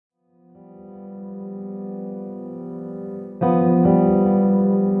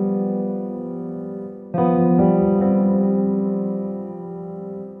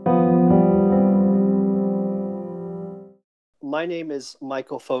my name is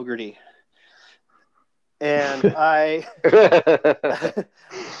Michael Fogarty, and I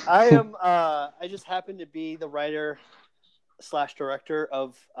I am I just happen to be the writer slash director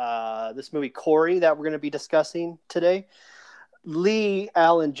of this movie Corey that we're going to be discussing today. Lee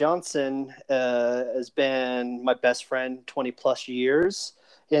Allen Johnson has been my best friend 20 plus years,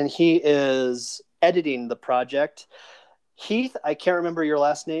 and he is editing the project. Heath, I can't remember your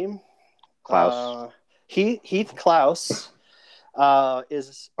last name. Klaus. Heath Klaus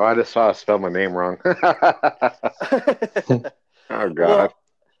is. Oh, I just saw I spelled my name wrong. Oh God.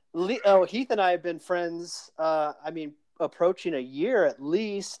 Well, Heath and I have been friends. Approaching a year at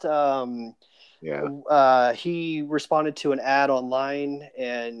least. Yeah. He responded to an ad online,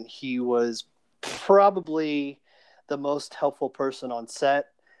 and he was probably the most helpful person on set.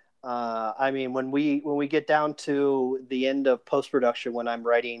 When we get down to the end of post production, when I'm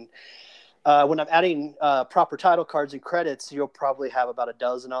adding proper title cards and credits, you'll probably have about a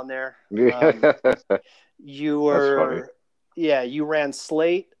dozen on there. You were, you ran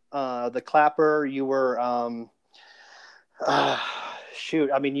Slate, the Clapper. You were,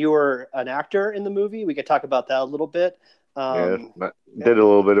 you were an actor in the movie. We could talk about that a little bit. Did a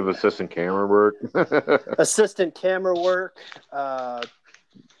little bit of assistant camera work. Assistant camera work. A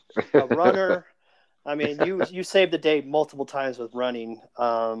runner. I mean, you saved the day multiple times with running.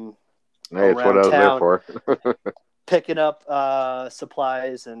 Hey, it's what I was there for. Picking up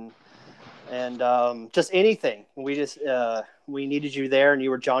supplies and just anything. We needed you there, and you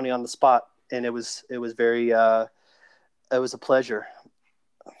were Johnny on the spot, and it was very it was a pleasure.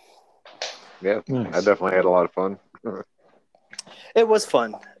 Yeah, nice. I definitely had a lot of fun. It was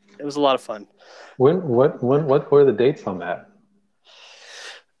fun. It was a lot of fun. What were the dates on that?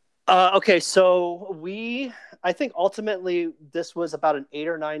 Okay, so I think ultimately this was about an 8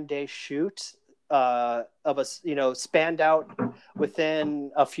 or 9 day shoot of us, spanned out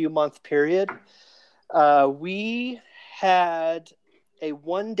within a few month period. We had a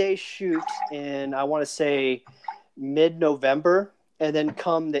 1 day shoot in, I want to say, mid-November, and then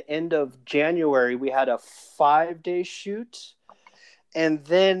come the end of January, we had a 5 day shoot. And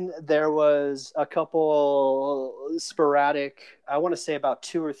then there was a couple sporadic, I want to say about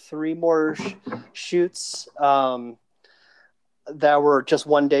 2 or 3 more shoots that were just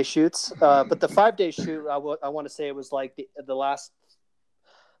 1 day shoots. But the 5 day shoot, I want to say it was like the last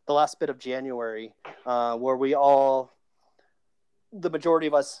bit of January, where the majority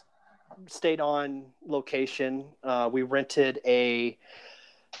of us stayed on location. We rented a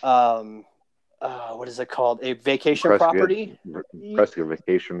what is it called? A vacation property? Prescott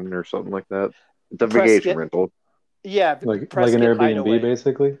Vacation or something like that. It's a vacation rental. Yeah. Like an Airbnb, Hideaway.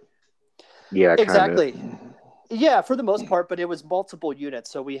 Basically? Yeah, exactly. Kinda. Yeah, for the most part, but it was multiple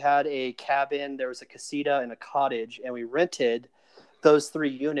units. So we had a cabin, there was a casita and a cottage, and we rented those 3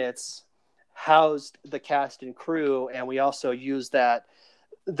 units, housed the cast and crew, and we also used that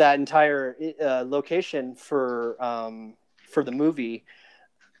entire location for the movie.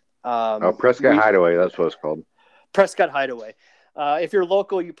 Prescott Hideaway, that's what it's called. Prescott Hideaway. If you're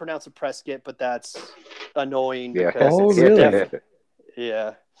local, you pronounce it Prescott, but that's annoying. Yeah. Oh, really?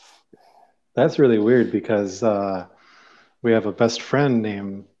 Yeah. That's really weird because we have a best friend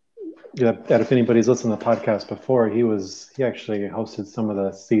named, that if anybody's listened to the podcast before, he actually hosted some of the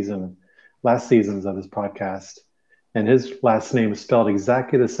last seasons of his podcast, and his last name is spelled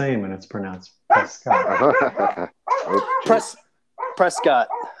exactly the same, and it's pronounced Prescott. Prescott.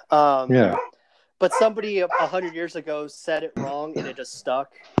 Yeah. But somebody 100 years ago said it wrong, and it just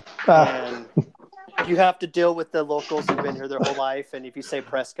stuck. And you have to deal with the locals who've been here their whole life, and if you say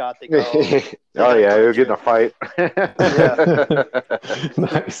Prescott, they go, oh yeah, you'll get in a fight. Yeah.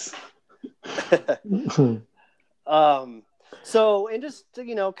 Nice. So, and just,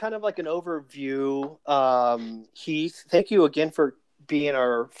 kind of like an overview, Heath, thank you again for being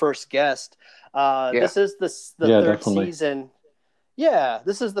our first guest. This is the third definitely. season. Yeah,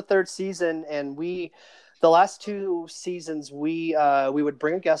 this is the 3rd season, and the last 2 seasons, we would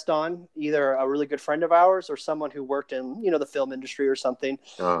bring a guest on, either a really good friend of ours or someone who worked in, the film industry or something.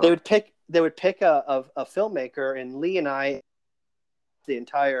 They would pick a filmmaker, and Lee and I, the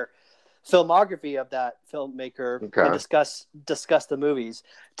entire filmography of that filmmaker, and discuss the movies.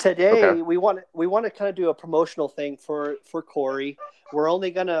 Today, we want to kind of do a promotional thing for Corey. We're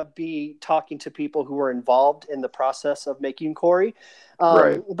only going to be talking to people who were involved in the process of making Corey.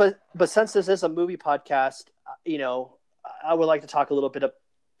 Right. But since this is a movie podcast, I would like to talk a little bit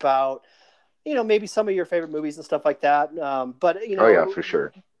about, maybe some of your favorite movies and stuff like that. Oh yeah, for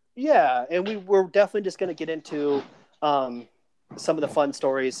sure. Yeah, and we're definitely just going to get into some of the fun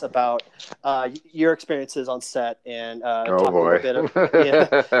stories about your experiences on set and Oh talk a boy. little bit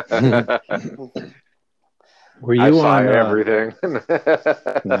of Were I you saw on? everything.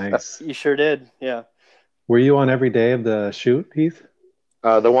 Nice. You sure did, yeah. Were you on every day of the shoot, Heath?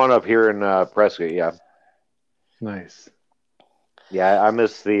 The one up here in Prescott, yeah. Nice. Yeah, I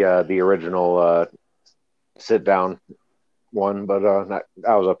missed the original sit down one, but I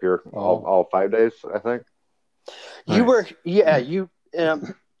was up here all 5 days, I think. You Nice. were,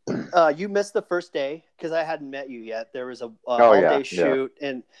 you missed the first day because I hadn't met you yet. There was a all day shoot,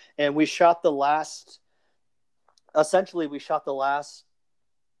 and we shot the last. Essentially, we shot the last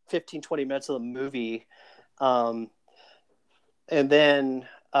 15, 20 minutes of the movie, and then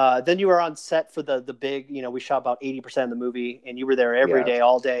you were on set for the big. We shot about 80% of the movie, and you were there every day,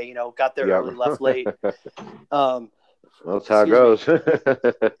 all day. Got there early, left late. That's how it goes.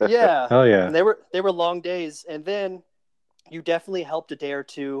 Yeah. Hell yeah. And they were long days, and then you definitely helped a day or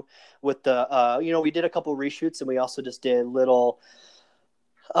two with the we did a couple reshoots, and we also just did little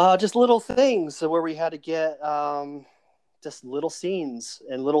things where we had to get just little scenes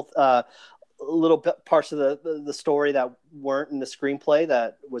and little parts of the story that weren't in the screenplay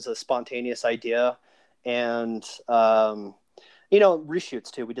that was a spontaneous idea, and reshoots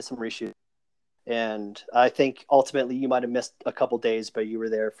too. We did some reshoots. And I think ultimately you might have missed a couple days, but you were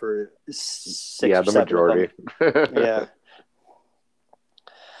there for 6 or 7 the majority. Yeah.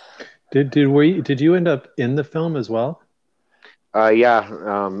 Did you end up in the film as well? Yeah.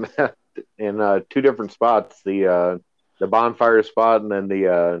 In 2 different spots, the bonfire spot, and then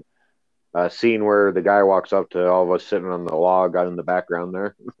the scene where the guy walks up to all of us sitting on the log out in the background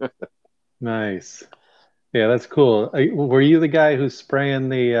there. Nice. Yeah, that's cool. Were you the guy who's spraying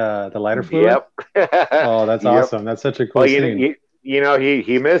the lighter fluid? Yep. Oh, that's Yep. awesome. That's such a cool scene.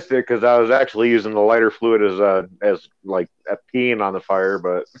 He missed it because I was actually using the lighter fluid as like a peeing on the fire,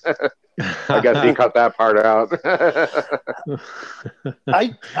 but I guess he cut that part out.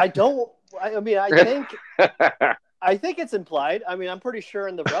 I think it's implied. I mean, I'm pretty sure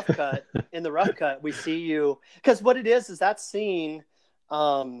in the rough cut we see you, because what it is that scene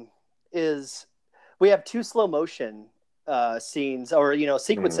is we have 2 slow motion scenes or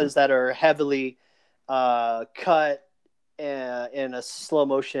sequences that are heavily cut in a slow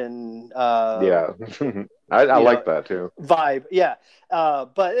motion yeah. I like that too. Vibe, yeah.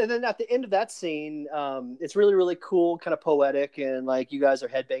 And then at the end of that scene, it's really, really cool, kind of poetic, and like you guys are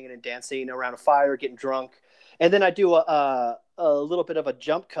headbanging and dancing around a fire, getting drunk. And then I do a little bit of a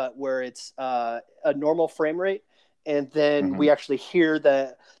jump cut where it's a normal frame rate, and then we actually hear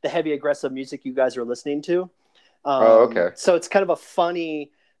the heavy aggressive music you guys are listening to. Okay. So it's kind of a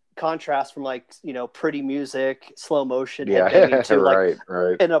funny contrast from pretty music, slow motion, Yeah. headbanging to right.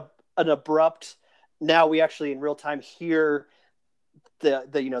 an abrupt. Now we actually in real time hear the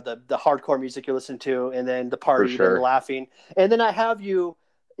hardcore music you're listening to, and then the party and laughing, and then I have you,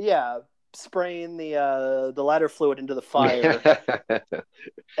 spraying the lighter fluid into the fire.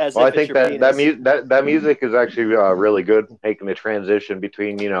 I think that music is actually really good, making the transition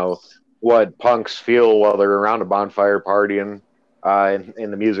between what punks feel while they're around a bonfire partying, and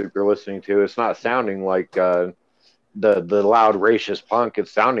the music they're listening to. It's not sounding like the loud racist punk.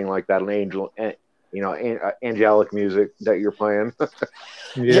 It's sounding like that angelic music that you're playing.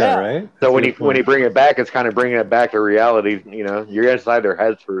 Yeah, right. So when you bring it back, it's kind of bringing it back to reality. You're inside their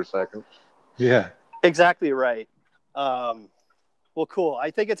heads for a second. Yeah, exactly right. Well, cool.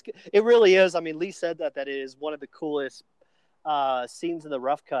 I think it really is. I mean, Lee said that it is one of the coolest scenes in the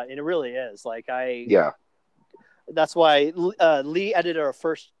rough cut, and it really is. That's why Lee edited our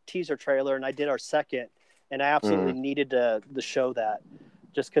first teaser trailer, and I did our second, and I absolutely needed to show that,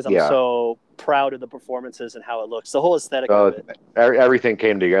 just because I'm so proud of the performances and how it looks. The whole aesthetic of it. Everything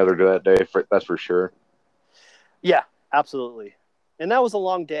came together to that day. That's for sure. Yeah, absolutely. And that was a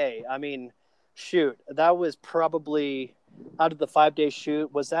long day. I mean, shoot, that was probably out of the 5-day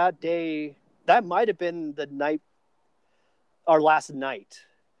shoot. Was that day? That might have been our last night.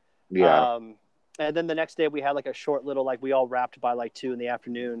 Yeah. And then the next day we had a short little, we all wrapped by 2 in the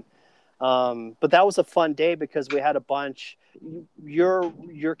afternoon. But that was a fun day because we had a bunch.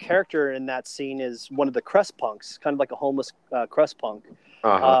 Your character in that scene is one of the crust punks, kind of like a homeless crust punk.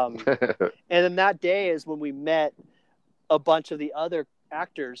 And then that day is when we met a bunch of the other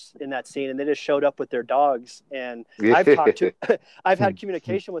actors in that scene, and they just showed up with their dogs. And I've had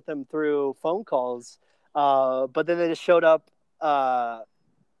communication with them through phone calls, but then they just showed up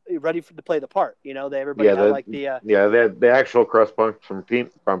ready to play the part. Everybody had the actual crust punks from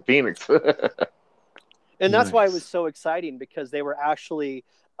Phoenix. And that's why it was so exciting, because they were actually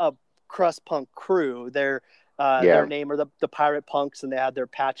a crust punk crew. They're their name, or the pirate punks, and they had their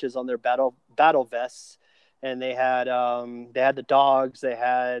patches on their battle vests, and they had the dogs, they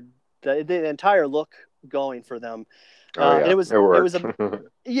had the entire look going for them. And it was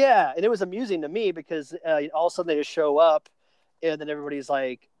yeah, and it was amusing to me because all of a sudden they just show up, and then everybody's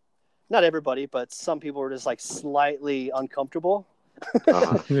like, not everybody, but some people were just like slightly uncomfortable.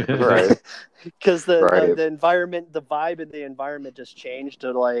 Right. Because the environment, the vibe in the environment just changed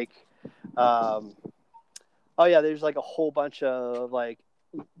to like, oh yeah, there's like a whole bunch of like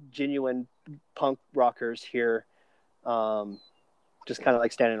genuine punk rockers here, just kind of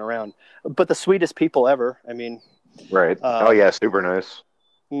like standing around, but the sweetest people ever. I mean, right. Oh yeah, super nice.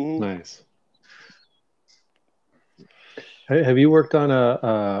 Mm-hmm. Nice. Have you worked on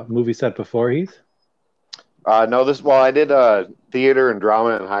a movie set before, Heath? No, I did theater and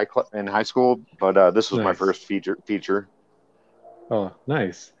drama in high school, but this was my first feature. Oh,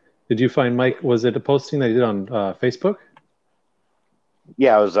 nice. Did you find Mike? Was it a posting that he did on Facebook?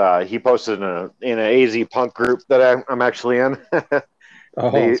 Yeah, it was. He posted in an AZ punk group that I'm actually in.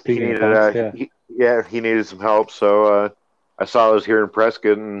 Speaking of punks, he needed some help, so I saw I was here in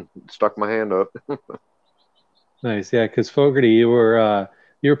Prescott and stuck my hand up. Nice, yeah. Because Fogarty, you were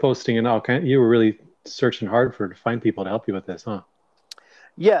posting and all kind. You were really searching hard to find people to help you with this, huh?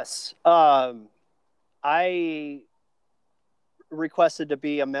 Yes, I requested to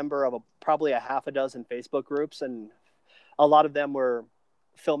be a member of probably a half a dozen Facebook groups, and a lot of them were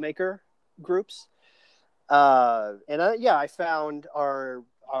filmmaker groups. I found our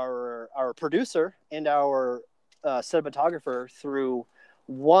producer and our cinematographer through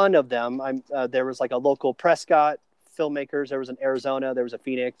one of them. There was like a local Prescott filmmakers. There was an Arizona. There was a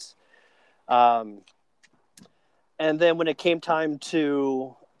Phoenix. And then when it came time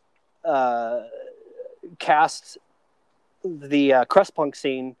to cast the crust punk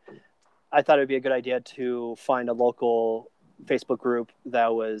scene, I thought it would be a good idea to find a local Facebook group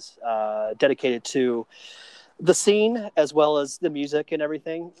that was dedicated to the scene as well as the music and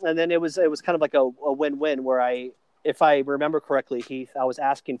everything. And then it was kind of like a win-win where if I remember correctly, Heath, I was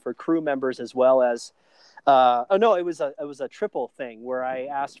asking for crew members as well as it was a triple thing where I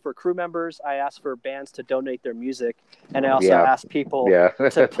asked for crew members, I asked for bands to donate their music, and I also asked people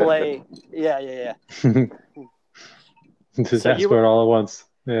to play. Yeah. Just ask for it all at once.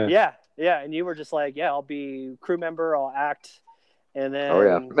 Yeah. And you were just like, I'll be crew member, I'll act. And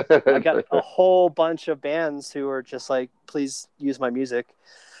then I got a whole bunch of bands who were just like, please use my music.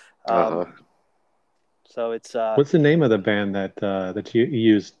 So it's what's the name of the band that you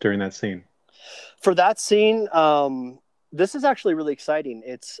used during that scene? For that scene, this is actually really exciting.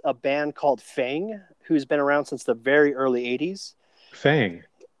 It's a band called Fang, who's been around since the very early 80s. Fang,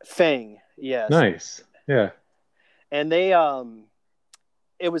 yes. Nice. Yeah. And they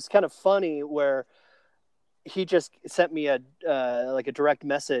it was kind of funny where he just sent me a direct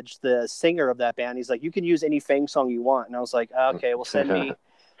message, the singer of that band. He's like, you can use any Fang song you want. And I was like, okay, well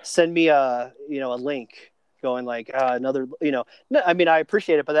send me a link going like another, I mean, I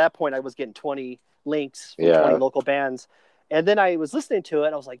appreciate it. But at that point I was getting 20 links from 20 local bands. And then I was listening to it.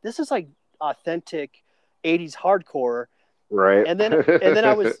 And I was like, this is like authentic 80s hardcore. Right. And then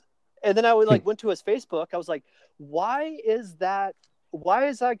I would like went to his Facebook. I was like, why is that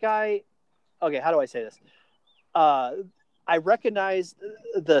guy? Okay. How do I say this? I recognized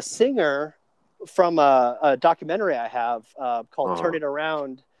the singer from a documentary I have called Turn It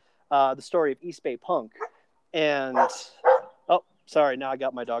Around, the story of East Bay Punk. And sorry, now I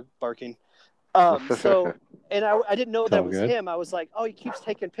got my dog barking. So I didn't know that it was him. I was like, he keeps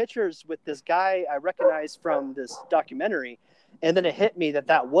taking pictures with this guy I recognize from this documentary. And then it hit me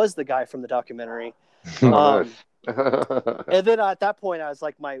that was the guy from the documentary. Nice. And then at that point I was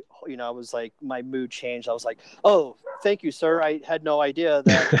like, my mood changed. I was like, oh, thank you, sir. I had no idea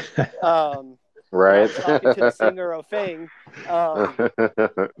that right. I was talking to the singer of Fang.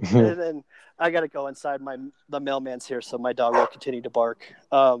 And then I got to go inside. The mailman's here, so my dog will continue to bark.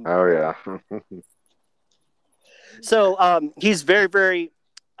 So he's very, very,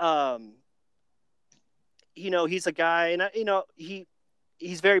 he's a guy, and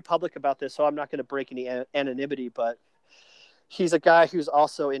he's very public about this, so I'm not going to break any anonymity, but he's a guy who's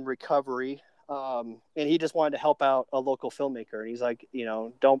also in recovery. And he just wanted to help out a local filmmaker. And he's like,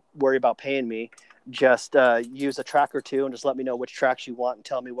 don't worry about paying me. Just use a track or two and just let me know which tracks you want and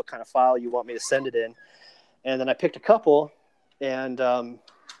tell me what kind of file you want me to send it in. And then I picked a couple. And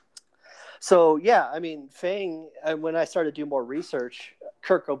Fang, when I started to do more research,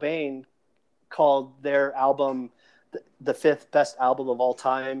 Kurt Cobain called their album the fifth best album of all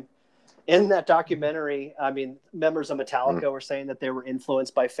time. In that documentary, I mean, members of Metallica were saying that they were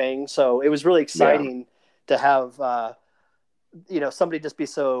influenced by Fang. So it was really exciting to have somebody just be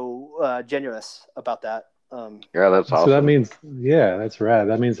so generous about that. Yeah, that's awesome. So that means, yeah, that's rad.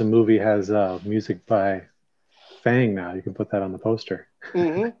 That means the movie has music by Fang now. You can put that on the poster.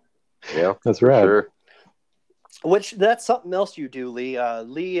 Mm-hmm. Yeah, that's rad. Sure. Which that's something else you do, Lee.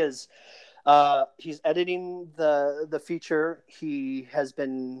 Lee is he's editing the feature. He has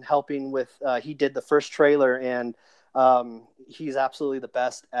been helping with. He did the first trailer, and he's absolutely the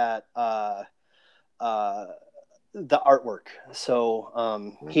best at the artwork.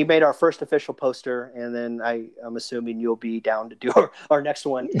 So he made our first official poster, and then I'm assuming you'll be down to do our next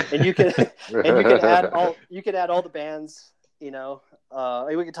one, and you can add all the bands. We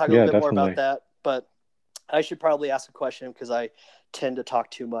can talk a little bit more about that, but I should probably ask a question because I tend to talk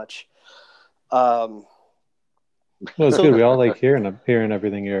too much. Well, it's good. We all like hearing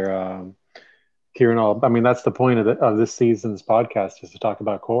everything you're hearing all. I mean, that's the point of this season's podcast, is to talk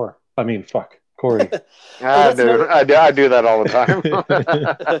about core. I mean, fuck. Corey. I do that all the time.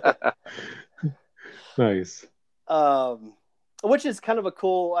 Nice. Which is kind of a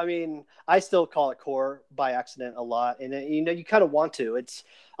cool. I mean, I still call it core by accident a lot, and you kind of want to. It's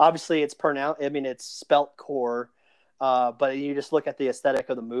obviously it's pronounced. I mean, it's spelt core, but you just look at the aesthetic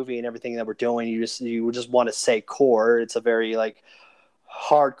of the movie and everything that we're doing. You just want to say core. It's a very like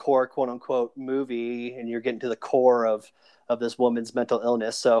hardcore, quote unquote, movie, and you're getting to the core of this woman's mental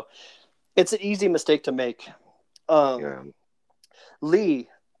illness. So. It's an easy mistake to make. Lee,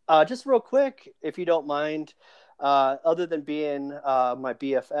 just real quick, if you don't mind, other than being my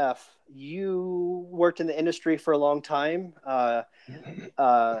BFF, you worked in the industry for a long time.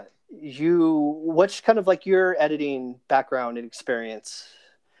 What's kind of like your editing background and experience,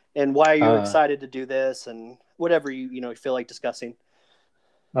 and why are you excited to do this, and whatever you feel like discussing?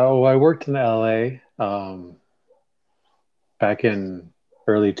 Oh, I worked in LA back in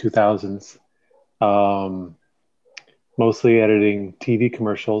early 2000s, mostly editing TV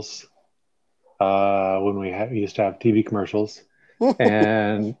commercials when we used to have TV commercials.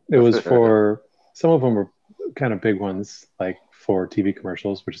 And it was for, some of them were kind of big ones, like for TV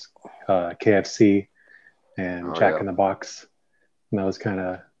commercials, which is KFC and Jack in the Box. And that was kind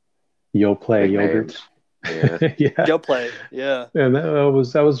of Yoplait yogurt. Yeah. Yeah. Yoplait, yeah. And that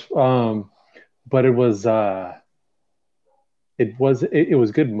was but it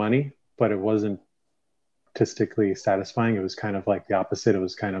was good money, but it wasn't artistically satisfying. It was kind of like the opposite. It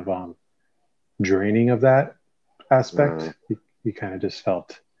was kind of draining of that aspect. You kind of just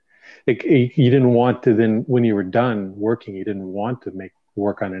felt like you didn't want to, then when you were done working, you didn't want to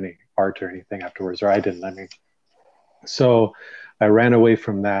work on any art or anything afterwards, or I didn't. I mean, so I ran away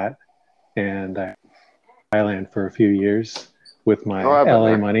from that, and I Thailand for a few years with my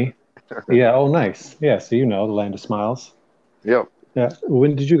LA money. Yeah. Oh, nice. Yeah. So the land of smiles. Yep. Yeah.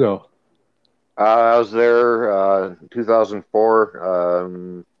 When did you go? I was there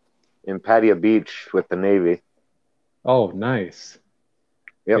 2004 in Pattaya Beach with the Navy. Oh, nice.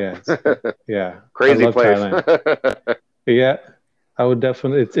 Yep. Yeah. Crazy place. Yeah. I would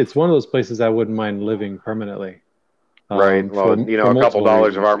definitely. It's one of those places I wouldn't mind living permanently. Right. Well, a couple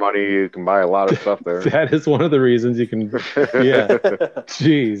dollars of our money, you can buy a lot of stuff there. That is one of the reasons you can. Yeah.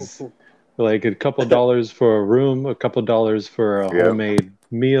 Jeez. Like a couple dollars for a room, a couple dollars for a homemade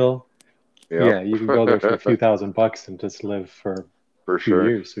meal. Yep. Yeah, you can go there for a few $1,000 and just live for a few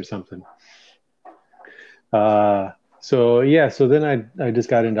years or something. So then I just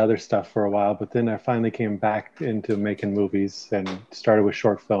got into other stuff for a while, but then I finally came back into making movies and started with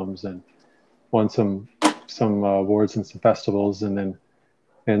short films and won some awards and some festivals, and then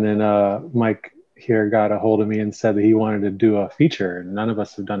Mike here got a hold of me and said that he wanted to do a feature, and none of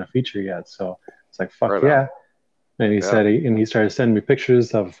us have done a feature yet. So it's like, fuck right yeah. And he said, he started sending me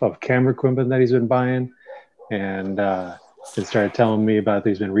pictures of camera equipment that he's been buying, and he started telling me about that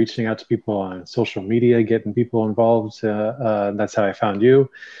he's been reaching out to people on social media, getting people involved. That's how I found you.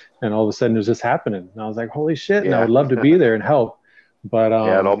 And all of a sudden it was just happening. And I was like, holy shit. And I would love to be there and help. But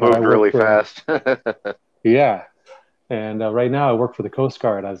it all moved really fast. Yeah. And right now I work for the Coast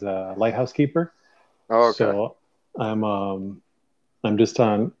Guard as a lighthouse keeper. Oh, okay. So I'm just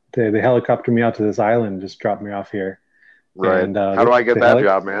on, they helicopter me out to this island, just dropped me off here. Right. And, how do I get that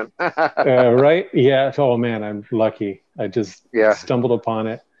job, man? Right. Yeah. Oh man, I'm lucky. I just stumbled upon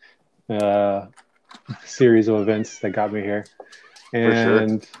it. Series of events that got me here.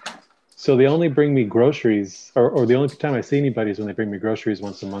 And so they only bring me groceries, or the only time I see anybody is when they bring me groceries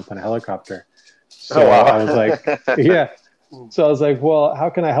once a month on a helicopter. So I was like, So I was like, well, how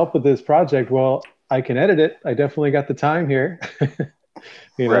can I help with this project? Well, I can edit it. I definitely got the time here.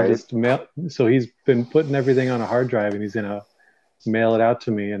 Just so he's been putting everything on a hard drive, and he's gonna mail it out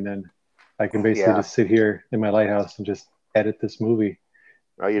to me, and then I can basically just sit here in my lighthouse and just edit this movie.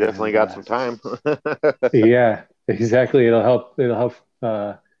 Oh, you definitely got some time. Yeah, exactly. It'll help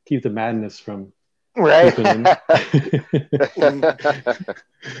keep the madness from right.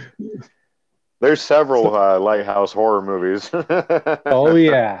 There's several lighthouse horror movies. Oh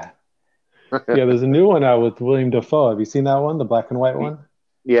yeah. Yeah, there's a new one out with William Dafoe. Have you seen that one, the black and white one?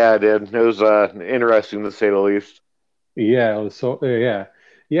 Yeah, I did. It was interesting to say the least. Yeah, it was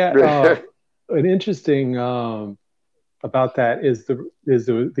an interesting about that is there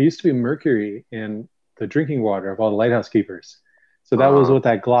used to be mercury in the drinking water of all the lighthouse keepers. So that was what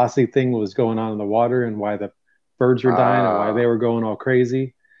that glossy thing was going on in the water, and why the birds were dying and why they were going all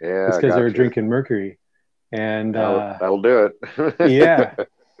crazy. Yeah, it's because they were drinking mercury, and that'll do it. Yeah.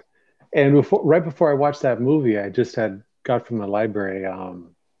 And right before I watched that movie, I just got from the library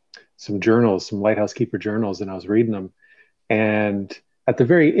some journals, some lighthouse keeper journals, and I was reading them. And at the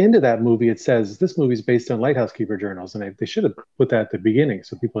very end of that movie, it says this movie is based on lighthouse keeper journals, and they should have put that at the beginning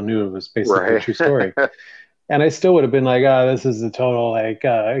so people knew it was based on a true story. And I still would have been like, this is a total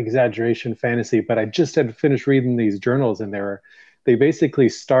exaggeration fantasy. But I just had finished reading these journals, and they basically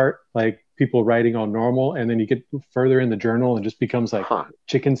start like people writing all normal, and then you get further in the journal and just becomes like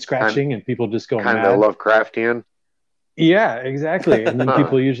chicken scratching, and people just go kind of Lovecraftian. Yeah, exactly. And then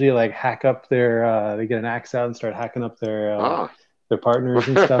people usually like hack up they get an axe out and start hacking up their partners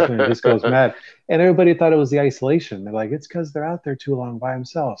and stuff, and it just goes mad. And everybody thought it was the isolation. They're like, it's because they're out there too long by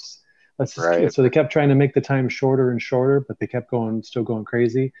themselves. So they kept trying to make the time shorter and shorter, but they kept still going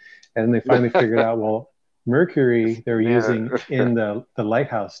crazy. And then they finally figured out, well, mercury they're using in the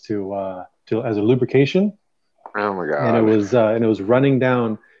lighthouse to as a lubrication. Oh my god! And it was running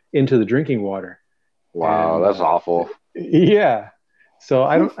down into the drinking water. Wow, that's awful. Yeah.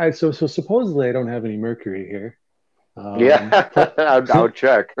 So so supposedly I don't have any mercury here. Yeah, I'll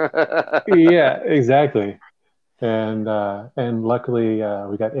check. Yeah, exactly. And luckily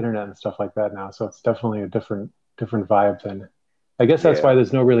we got internet and stuff like that now, so it's definitely a different vibe than. I guess that's why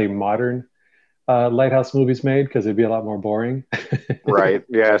there's no really modern lighthouse movies made, because it'd be a lot more boring. Right.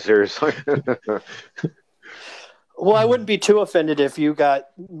 Yeah. Seriously. Well, I wouldn't be too offended if you got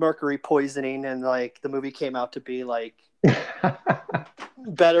mercury poisoning and like the movie came out to be like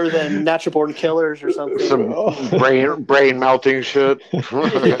better than Natural Born Killers or something. Some brain melting shit.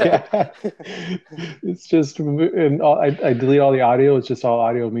 Yeah. It's just, and I delete all the audio. It's just all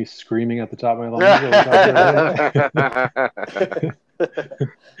audio of me screaming at the top of my lungs.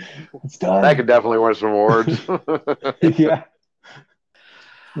 It's done. That could definitely win some awards. Yeah.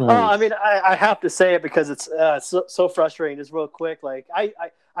 I mean, I have to say it because it's so frustrating. Just real quick, like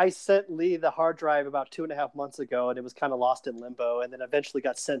I sent Lee the hard drive about 2.5 months ago, and it was kind of lost in limbo, and then eventually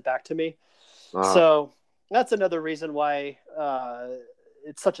got sent back to me. So that's another reason why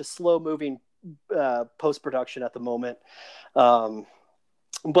it's such a slow-moving post-production at the moment.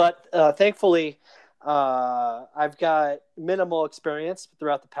 But thankfully, I've got minimal experience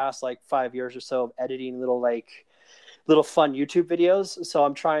throughout the past 5 years or so of editing little fun YouTube videos. So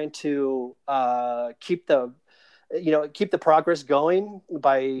I'm trying to keep the progress going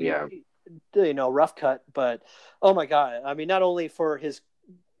by rough cut. But oh my god, I mean, not only for his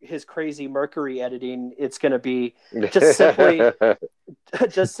crazy mercury editing, it's going to be just simply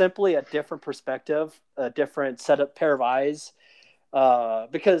a different perspective, a different setup, pair of eyes,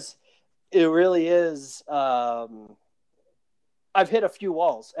 because it really is. I've hit a few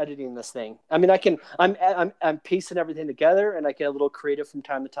walls editing this thing. I mean, I'm piecing everything together, and I get a little creative from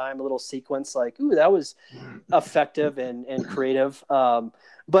time to time, a little sequence like, ooh, that was effective and creative. But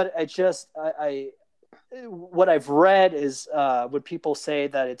what I've read is when people say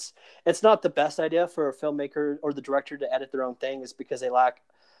that it's not the best idea for a filmmaker or the director to edit their own thing is because they lack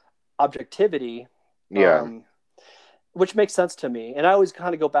objectivity. Yeah. Which makes sense to me. And I always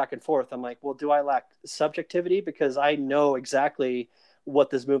kind of go back and forth. I'm like, well, do I lack subjectivity? Because I know exactly what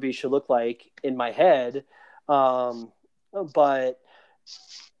this movie should look like in my head. But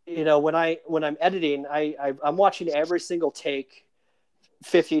when I'm editing, I'm watching every single take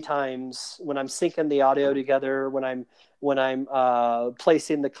 50 times when I'm syncing the audio together, when I'm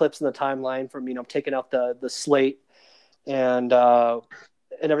placing the clips in the timeline from, taking out the slate and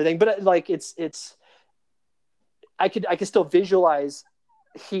everything. But it's, I could still visualize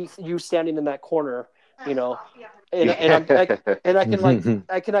you standing in that corner, and I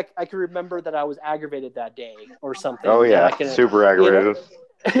can remember that I was aggravated that day or something. Oh yeah, super aggravated.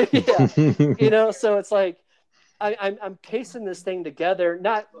 Yeah, so it's like I'm pacing this thing together,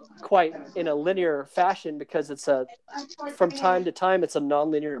 not quite in a linear fashion because from time to time it's a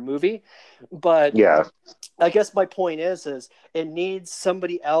non-linear movie, but Yeah. I guess my point is it needs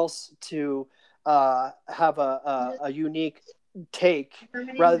somebody else to have a unique take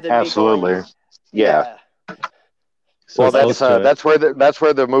rather than Absolutely. me going, Yeah. So well, that's where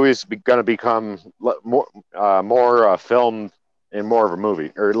the movie's going to become more film and more of a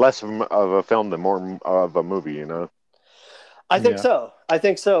movie, or less of a film than more of a movie. You know. I think so. I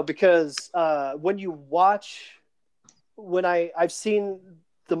think so because when you watch, I've seen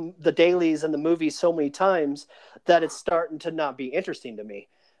the dailies and the movies so many times that it's starting to not be interesting to me.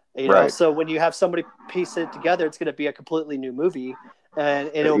 You know, Right. so when you have somebody piece it together, it's going to be a completely new movie, and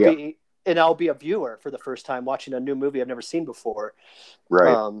it'll Yeah. be, and I'll be a viewer for the first time watching a new movie I've never seen before.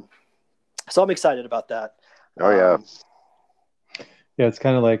 Right. So I'm excited about that. Oh yeah. Yeah, it's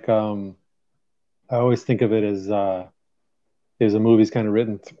kind of like I always think of it as a movie's kind of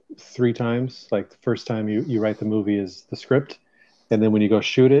written three times. Like the first time you write the movie is the script, and then when you go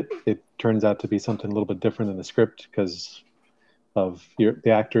shoot it, it turns out to be something a little bit different than the script because of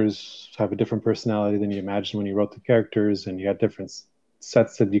the actors have a different personality than you imagined when you wrote the characters, and you got different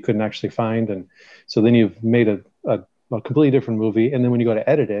sets that you couldn't actually find, and so then you've made a completely different movie. And then when you go to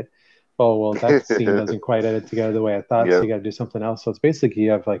edit it, oh well, that scene doesn't quite edit together the way I thought, so you got to do something else. So it's basically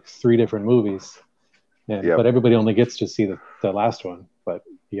you have like three different movies, but everybody only gets to see the last one. But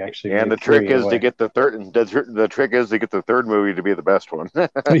you actually the trick is to get the third. The trick is to get the third movie to be the best one.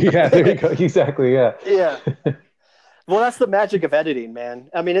 Yeah, there you go. Exactly. Yeah. Yeah. Well, that's the magic of editing, man.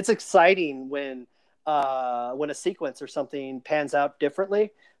 I mean, it's exciting when a sequence or something pans out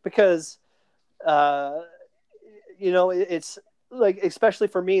differently because, it's like, especially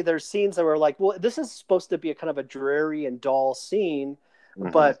for me, there's scenes that were like, well, this is supposed to be a kind of a dreary and dull scene,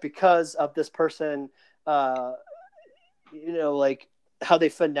 but because of this person, like how they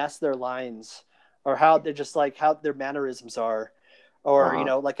finesse their lines or how they're just like how their mannerisms are. Or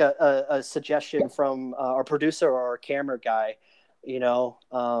like a suggestion from our producer or our camera guy,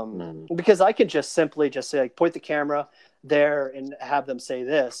 because I can just simply just say, like, point the camera there and have them say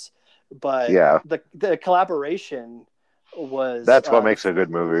this, but the collaboration that's what makes a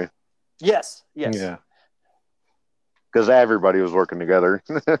good movie. Yes. Yeah, because everybody was working together.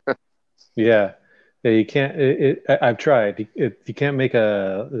 Yeah, you can't. I've tried. You can't make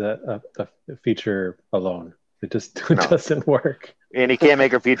a feature alone. It just doesn't work. And you can't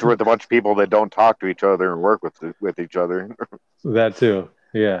make a feature with a bunch of people that don't talk to each other and work with each other. That too.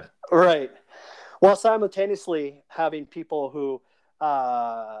 Yeah. Right. While simultaneously having people who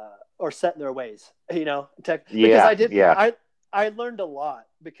are set in their ways, because I learned a lot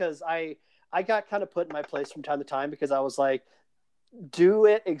because I got kind of put in my place from time to time because I was like, do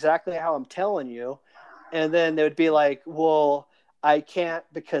it exactly how I'm telling you. And then they would be like, well, I can't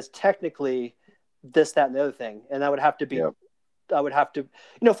because technically this, that, and the other thing. And I would have to be, I would have to,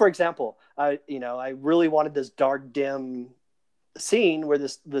 for example, I really wanted this dark, dim scene where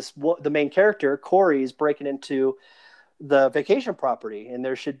the main character, Corey, is breaking into the vacation property and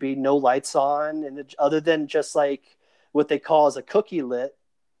there should be no lights on and other than just like what they call as a cookie lit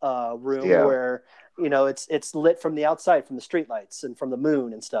room where, it's lit from the outside, from the street lights and from the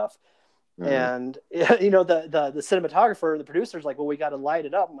moon and stuff. And, the cinematographer, the producer's like, well, we got to light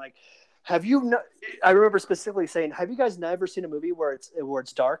it up. I'm like, I remember specifically saying, have you guys never seen a movie where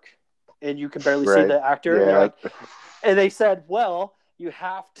it's dark and you can barely see the actor? Yeah. And they said, well, you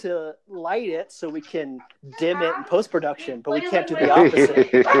have to light it so we can dim it in post-production, but we can't do the opposite.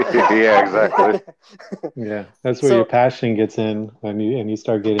 Yeah, exactly. Yeah, that's where your passion gets in and you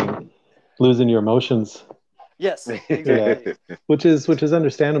start losing your emotions. Yes, exactly. Yeah. Which is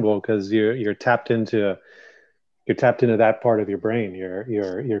understandable because you're tapped into that part of your brain,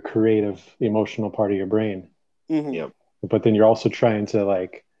 your creative, emotional part of your brain. But then you're also trying to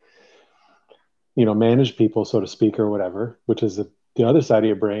manage people, so to speak, or whatever, which is the other side of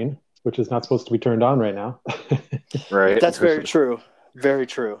your brain, which is not supposed to be turned on right now. Right. That's very true. Very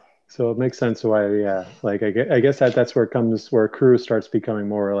true. So it makes sense why, I guess that's where a crew starts becoming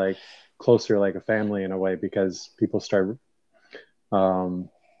more like closer, like a family in a way, because people start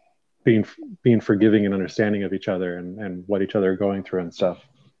being forgiving and understanding of each other and what each other are going through and stuff.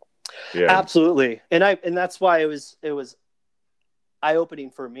 Yeah, absolutely. And that's why it was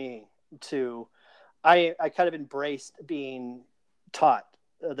eye-opening for me to, I kind of embraced being taught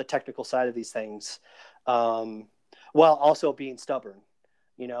the technical side of these things, while also being stubborn,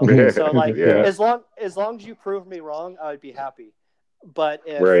 so like, as long as you prove me wrong, I would be happy. But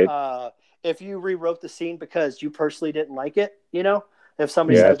if you rewrote the scene because you personally didn't like it, if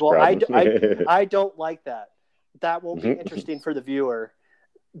somebody says, well, I don't like that, that won't be interesting for the viewer.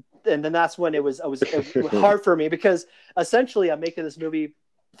 And then that's when it was hard for me, because essentially I'm making this movie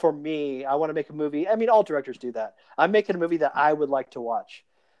for me. I want to make a movie. I mean, all directors do that. I'm making a movie that I would like to watch.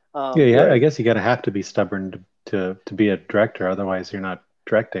 Yeah. I guess you got to have to be stubborn to be a director. Otherwise, you're not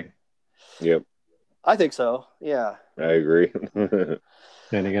directing. Yep. I think so. Yeah. I agree. And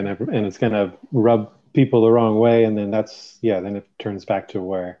it's gonna rub people the wrong way, and then then it turns back to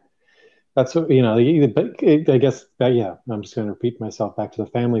where that's what but I guess that I'm just gonna repeat myself back to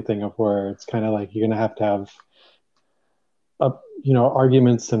the family thing of where it's kind of like you're gonna have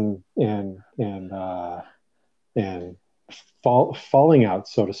arguments and falling out,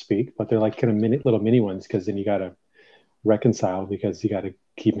 so to speak, but they're like kind of little mini ones, because then you got to reconcile, because you got to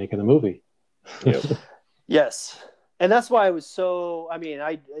keep making the movie. Yep. Yes. And that's why I was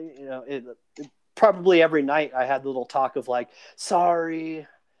probably every night I had the little talk of like, sorry,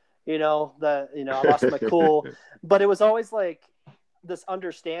 I lost my cool. But it was always like this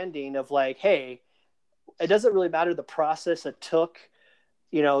understanding of like, hey, it doesn't really matter the process it took,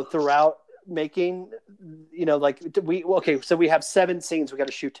 throughout making, so we have 7 scenes we got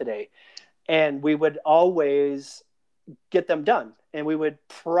to shoot today, and we would always get them done. And we would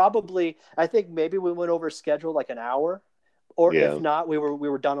probably, I think maybe we went over schedule like an hour, or if not, we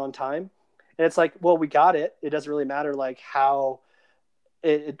were done on time. And it's like, well, we got it. It doesn't really matter like how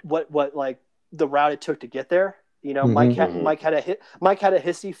what like the route it took to get there. Mike had a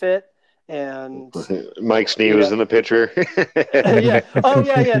hissy fit, and Mike Snee was in the picture. Yeah. Oh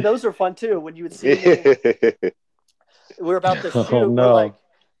yeah. Those are fun too. When you would see me, we're about to shoot. Oh, no.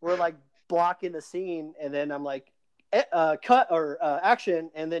 We're like blocking the scene, and then I'm like, cut or action,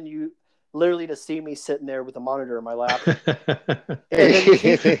 and then you literally just see me sitting there with a monitor in my lap. and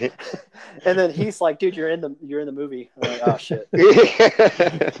then he's like, dude, you're in the movie. I'm like, oh shit. I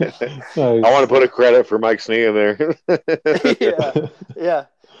want to put a credit for Mike Snee in there. Yeah.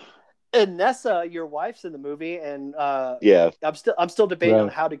 And Nessa, your wife's in the movie, and I'm still debating on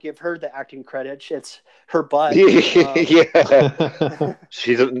how to give her the acting credit. It's her butt.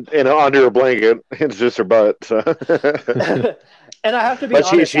 She's under a blanket. It's just her butt. So. And I have to be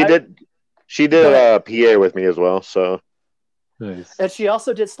honest. She did PA with me as well. So nice. And she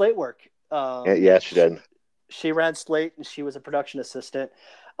also did Slate work. Yeah, she did. She ran Slate, and she was a production assistant.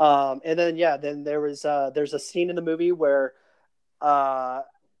 And then there's a scene in the movie where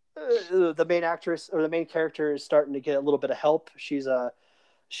the main actress or the main character is starting to get a little bit of help. She's a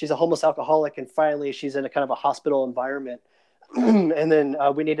homeless alcoholic, and finally she's in a kind of a hospital environment. And then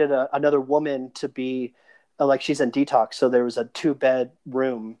we needed another woman to be like, she's in detox. So there was a 2-bed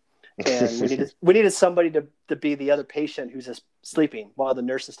room, and we needed somebody to be the other patient who's just sleeping while the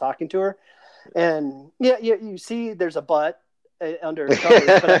nurse is talking to her. And you see there's a butt under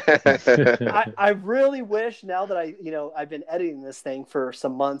covers, but I really wish, now that I've been editing this thing for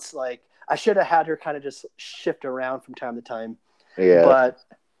some months, like I should have had her kind of just shift around from time to time. Yeah, but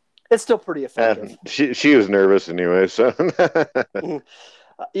it's still pretty effective. She was nervous anyway, so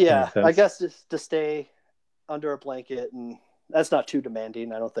yeah, I guess just to stay under a blanket, and that's not too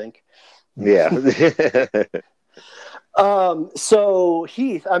demanding, I don't think. Yeah. So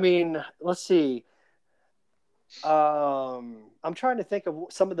Heath, I mean, let's see. I'm trying to think of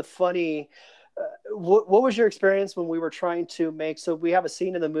some of the funny. What was your experience when we were trying to make? So we have a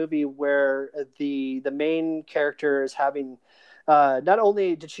scene in the movie where the main character is having. Not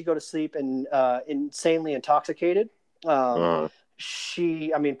only did she go to sleep and insanely intoxicated,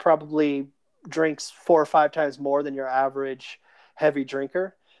 she, probably drinks 4 or 5 times more than your average heavy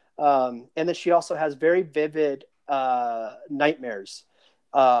drinker, and then she also has very vivid nightmares.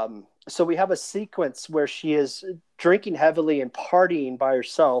 So we have a sequence where she is drinking heavily and partying by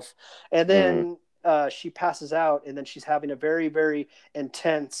herself, and then she passes out, and then she's having a very, very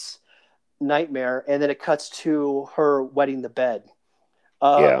intense nightmare, and then it cuts to her wetting the bed.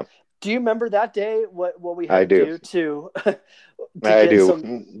 Do you remember that day? What we had to do to I do.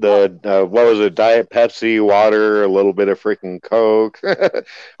 What was it? Diet Pepsi, water, a little bit of freaking Coke,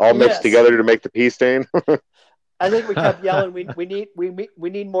 all mixed together to make the pee stain. I think we kept yelling, we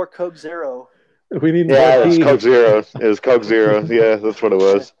need more Coke Zero. We need more. Yeah, it was Coke Zero. It was Coke Zero. Yeah, that's what it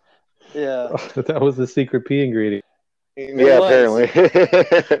was. Yeah. That was the secret pee ingredient. Yeah, apparently.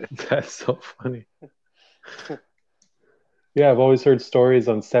 That's so funny. Yeah, I've always heard stories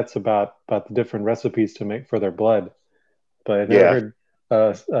on sets about the different recipes to make for their blood, but I never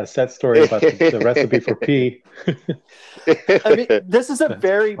heard a set story about the recipe for pee. I mean, this is a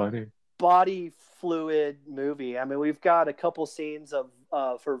very funny. Body fluid movie. I mean, we've got a couple scenes of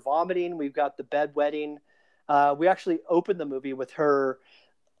for vomiting. We've got the bed wetting. We actually opened the movie with her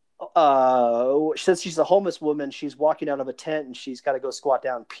since she's a homeless woman, she's walking out of a tent and she's got to go squat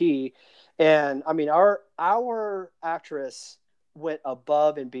down and pee. And I mean, our actress went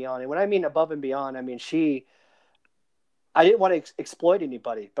above and beyond. And when I mean above and beyond, I mean I didn't want to exploit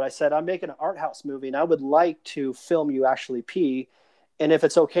anybody, but I said, I'm making an art house movie and I would like to film you actually pee. And if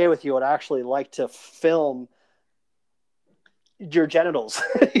it's okay with you, I'd actually like to film your genitals,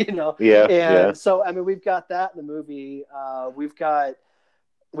 you know? Yeah. And so, I mean, we've got that in the movie. We've got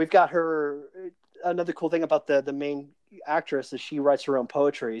her. Another cool thing about the main actress is she writes her own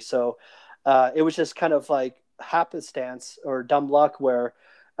poetry. So it was just kind of like happenstance or dumb luck where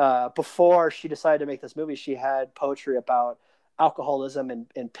before she decided to make this movie, she had poetry about alcoholism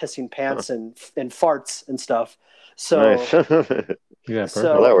and pissing pants and farts and stuff. So nice. Yeah,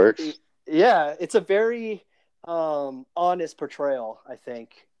 so well, that works. Yeah, it's a very honest portrayal, I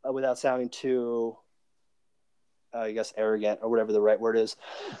think, without sounding too, I guess, arrogant or whatever the right word is.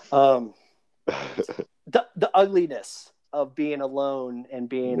 The ugliness of being alone and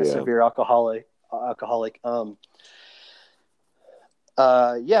being a severe alcoholic.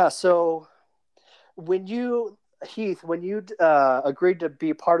 So when you, Heath, agreed to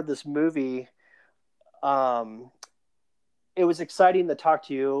be part of this movie, it was exciting to talk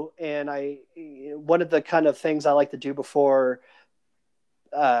to you. And one of the kind of things I like to do before,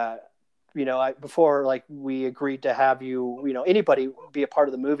 before like we agreed to have you, anybody be a part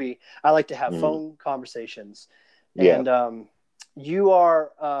of the movie, I like to have phone conversations. And you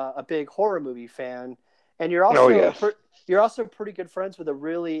are a big horror movie fan, and you're also you're also pretty good friends with a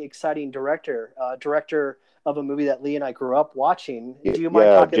really exciting director of a movie that Lee and I grew up watching. Do you mind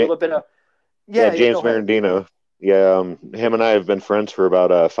talking a little bit of? James Marandino. Yeah, him and I have been friends for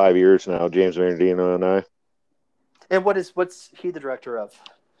about 5 years now. James Marandino and I. And what's he the director of?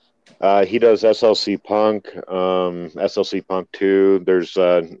 He does SLC Punk, SLC Punk 2. There's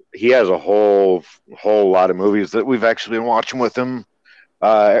he has a whole lot of movies that we've actually been watching with him.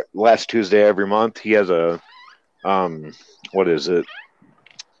 Last Tuesday every month, he has a what is it?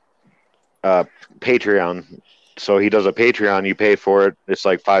 Patreon. So he does a Patreon. You pay for it. It's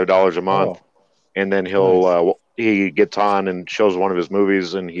like $5 a month, and then he gets on and shows one of his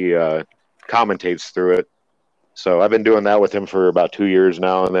movies, and he commentates through it. So I've been doing that with him for about 2 years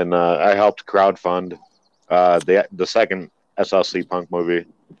now, and then I helped crowdfund the second SLC Punk movie,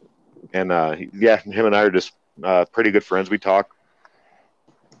 and him and I are just pretty good friends. We talk.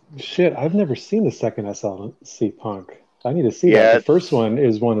 Shit, I've never seen the second SLC Punk. I need to see that. The first one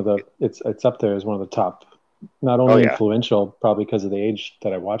is one of the it's up there as one of the top, not only influential, probably because of the age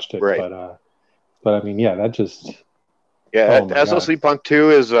that I watched it, right. but I mean, that just SLC Punk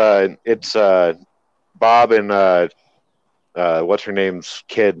 2 is it's Bob and what's her name's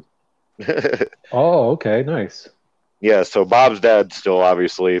kid. Oh, okay, nice. Yeah, so Bob's dad still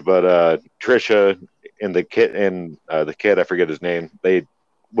obviously, but Trisha and the kid, I forget his name. They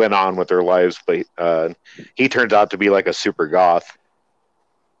went on with their lives, but he turns out to be like a super goth.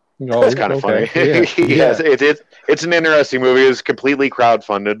 Oh, it's kind of funny. It's an interesting movie. It's completely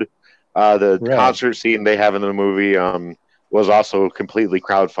crowdfunded. The concert scene they have in the movie was also completely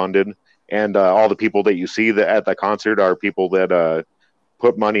crowdfunded, and all the people that you see at the concert are people that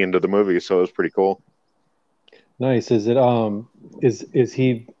put money into the movie. So it was pretty cool. Nice. Is it is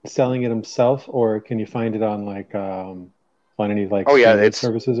he selling it himself, or can you find it on like on any like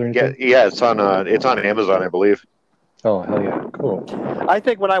services or anything? Yeah, it's on Amazon, I believe. Oh, hell yeah, cool. I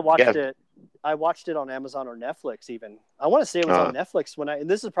think when I watched it, I watched it on Amazon or Netflix even. I want to say it was on Netflix and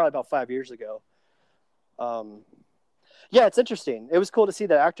this is probably about 5 years ago. It's interesting. It was cool to see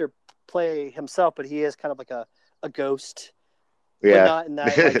that actor play himself, but he is kind of like a ghost. Yeah. But not in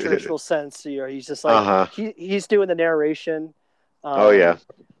that like, traditional sense. He's just like he's doing the narration.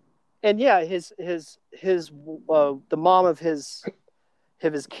 And his the mom of his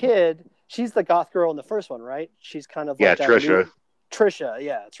kid, she's the goth girl in the first one, right? She's kind of like Trisha. Trisha,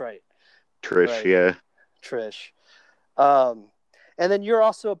 yeah, that's right. Trish. And then you're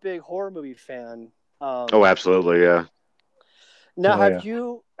also a big horror movie fan. Absolutely, yeah. Now, have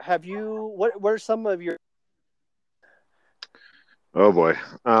you what are some of your? Oh boy.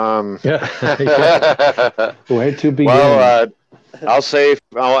 Where to begin? Well, I'll say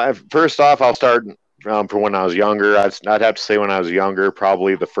first off, I'll start from when I was younger. I'd have to say when I was younger,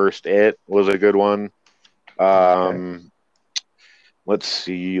 probably the first It was a good one. Let's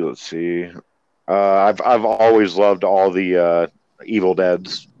see. I've always loved all the Evil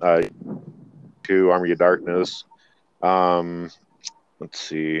Dead's 2 Army of Darkness. Let's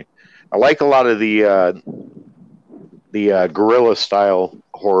see. I like a lot of the guerrilla style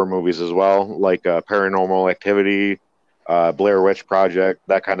horror movies as well, like Paranormal Activity, Blair Witch Project,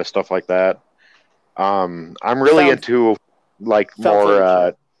 that kind of stuff like that. I'm really into like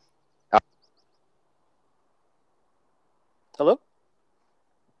more. Hello?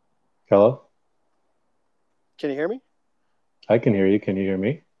 Hello? Can you hear me? I can hear you. Can you hear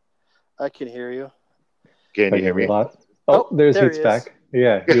me? I can hear you. Can you hear me? There's Heat's back.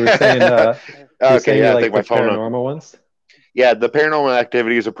 Yeah, you were saying. Okay, yeah, like I think my phone. Paranormal ones. Yeah, the Paranormal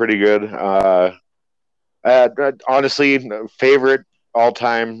Activities are pretty good. Honestly, favorite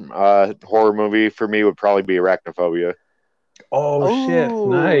all-time horror movie for me would probably be Arachnophobia. Oh shit!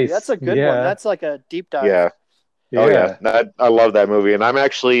 Nice. That's a good one. That's like a deep dive. Yeah. Oh yeah, I love that movie, and I'm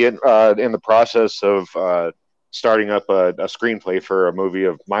actually in the process of starting up a screenplay for a movie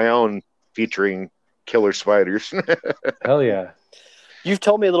of my own featuring killer spiders. Hell yeah! You've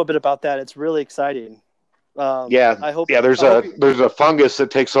told me a little bit about that. It's really exciting. Yeah, I hope. Yeah, there's a fungus that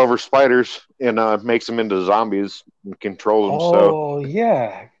takes over spiders and makes them into zombies and controls them. Oh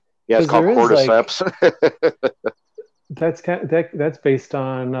yeah. Yeah, it's called cordyceps. That's based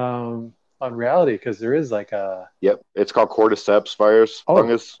on reality, because there is like a. Yep, it's called cordyceps virus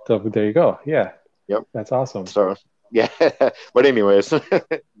fungus. So there you go. Yeah. Yep, that's awesome. So yeah, but anyways,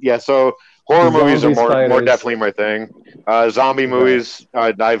 yeah. So horror movies are more definitely my thing. Zombie movies,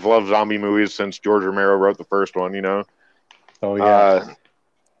 I've loved zombie movies since George Romero wrote the first one. You know. Oh yeah.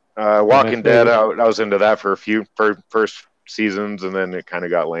 Walking Dead, I was into that for a few first seasons, and then it kind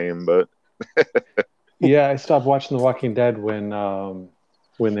of got lame. But yeah, I stopped watching The Walking Dead when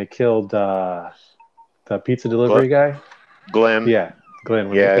they killed the pizza delivery guy. Glenn. Yeah,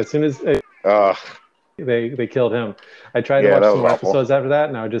 Glenn. As soon as they killed him, I tried to watch some more episodes after that,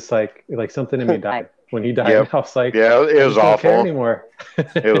 and I was just like something in me died when he died. Yep. I was like, yeah, it was awful. Don't care anymore.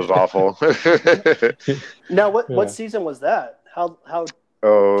 It was awful. Now, what season was that? How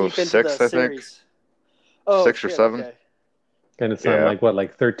deep into 6, the I series? think. 6 or 7. Okay. And it's on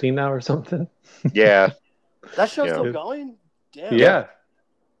like 13 now or something? Yeah. That show's still going? Damn. Yeah.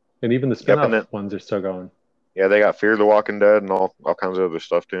 And even the spin-off ones are still going. Yeah, they got Fear the Walking Dead and all kinds of other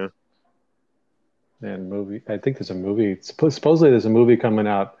stuff too. And movie. I think there's a movie. Supposedly there's a movie coming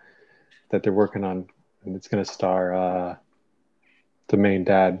out that they're working on, and it's going to star the main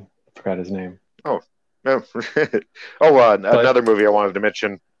dad. I forgot his name. Oh. No. Another movie I wanted to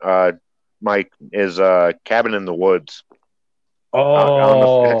mention, Mike, is Cabin in the Woods.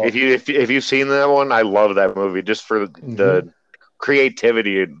 Oh, if you've seen that one, I love that movie just for the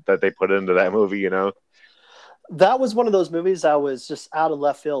creativity that they put into that movie. You know, that was one of those movies that was just out of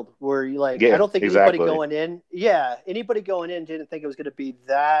left field. Where you I don't think anybody going in didn't think it was going to be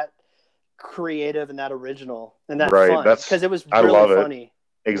that creative and that original and that fun, because it was really funny.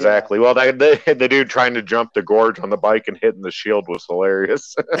 Exactly. Yeah. Well, the dude trying to jump the gorge on the bike and hitting the shield was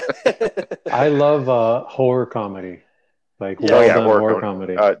hilarious. I love horror comedy. Horror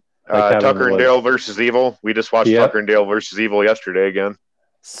comedy. Tucker and Dale versus Evil. We just watched Tucker and Dale versus Evil yesterday again.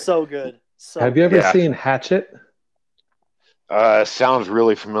 So good. Have you ever seen Hatchet? Sounds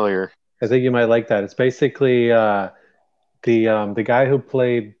really familiar. I think you might like that. It's basically the guy who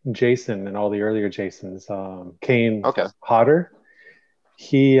played Jason in all the earlier Jasons, Kane Hodder.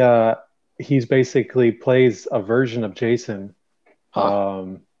 He's basically plays a version of Jason,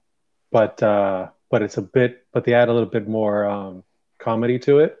 but they add a little bit more comedy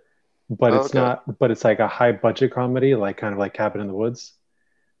to it. But it's not. But it's like a high budget comedy, kind of like Cabin in the Woods.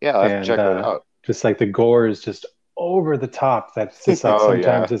 Yeah, I have to check that out. Just like the gore is just over the top. That's just like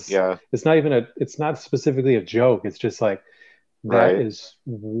sometimes it's not even it's not specifically a joke. It's just like that is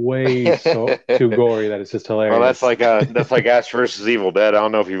way too gory that it's just hilarious. Well, that's like Ash versus Evil Dead. I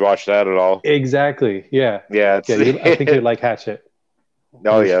don't know if you've watched that at all. Exactly. Yeah. Yeah. I think you'd like Hatchet.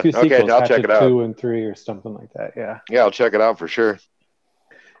 Oh yeah. Okay, I'll check it out. 2 and 3 or something like that. Yeah. Yeah, I'll check it out for sure.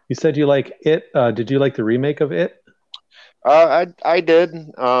 You said you like It. Did you like the remake of It? I did.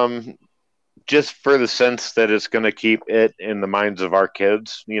 Just for the sense that it's going to keep it in the minds of our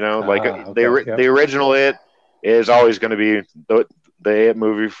kids. You know, the original It is always going to be the It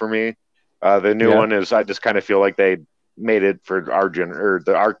movie for me. The new one is, I just kind of feel like they made it for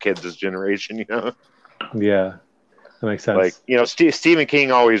our kids' generation. You know. Yeah, that makes sense. Stephen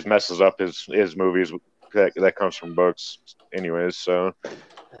King always messes up his movies that comes from books, anyways. So.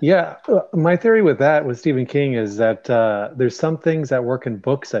 Yeah, my theory with Stephen King is that there's some things that work in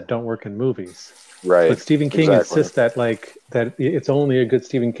books that don't work in movies. Right. But Stephen King insists that that it's only a good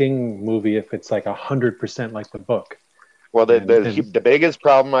Stephen King movie if it's 100% like the book. Well, the biggest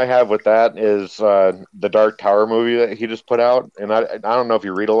problem I have with that is the Dark Tower movie that he just put out, and I don't know if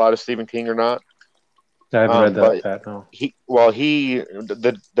you read a lot of Stephen King or not. I haven't read that. No.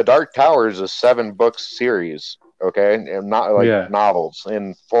 The Dark Tower is a 7-book series. okay, and not novels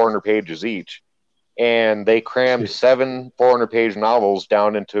in 400 pages each, and they crammed 7 400-page novels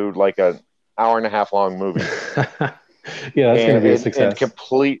down into like an hour and a half long movie. Yeah, that's going to be a success.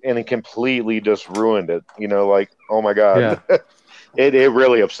 And it completely just ruined it. Like, oh my god, it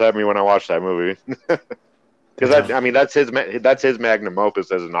really upset me when I watched that movie. Because that's his magnum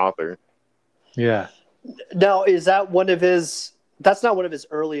opus as an author. Yeah. Now, is that one of his? That's not one of his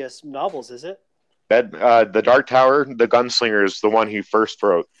earliest novels, is it? That The Dark Tower, The Gunslinger is the one he first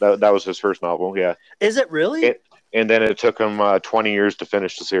wrote. That was his first novel. Yeah. Is it really? And then it took him 20 years to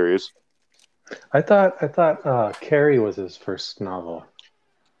finish the series. I thought Carrie was his first novel.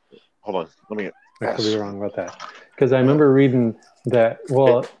 Hold on, let me. I could be wrong about that because I remember reading that.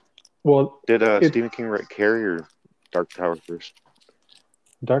 Did Stephen King write Carrie or Dark Tower first?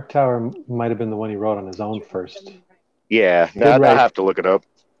 Dark Tower might have been the one he wrote on his own first. Yeah, I have to look it up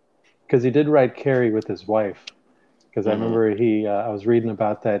because he did write Carrie with his wife. Because I remember I was reading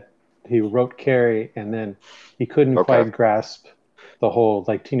about that. He wrote Carrie and then he couldn't quite grasp the whole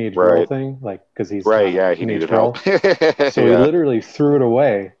like teenage girl thing, like because he's he needed help. So he literally threw it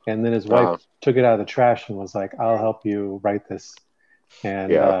away, and then his wife took it out of the trash and was like, "I'll help you write this,"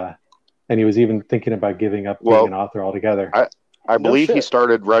 and he was even thinking about giving up being an author altogether. I believe he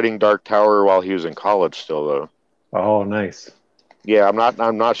started writing Dark Tower while he was in college still, though. Oh, nice. Yeah,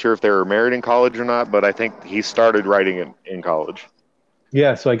 I'm not sure if they were married in college or not, but I think he started writing it in college.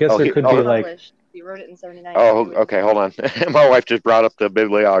 Yeah, so I guess there could be like. He wrote it in 79. Oh, okay, hold on. My wife just brought up the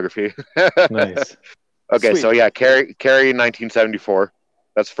bibliography. Nice. Okay, Sweet. So yeah, Carrie 1974.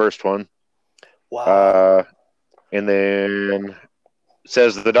 That's the first one. Wow. And then it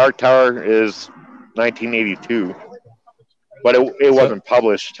says The Dark Tower is 1982. But it wasn't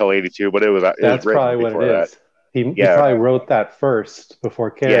published till 82, but it was That's probably what it is. He probably wrote that first before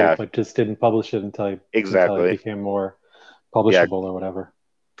Carrie, but just didn't publish it until it became more publishable or whatever.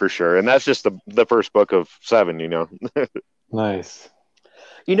 For sure. And that's just the first book of 7, Nice.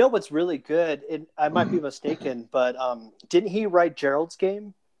 You know what's really good? I might be mistaken, but didn't he write Gerald's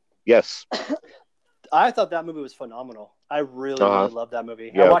Game? Yes. I thought that movie was phenomenal. I really loved that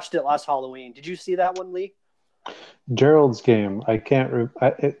movie. Yep. I watched it last Halloween. Did you see that one, Lee? Gerald's Game. I can't.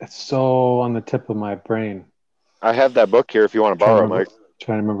 It's so on the tip of my brain. I have that book here if you want to borrow it, Mike.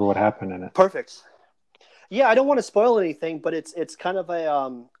 Trying to remember what happened in it. Perfect. Yeah, I don't want to spoil anything, but it's kind of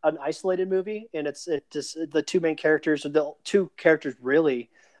an isolated movie, and it's just the two main characters, or the two characters really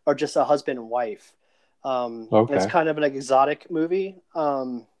are just a husband and wife. It's kind of an exotic movie.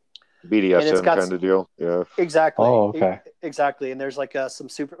 BDSM kind of deal, yeah. Exactly. Oh, okay. Exactly, and there's like some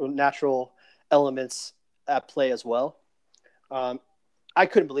supernatural elements at play as well. I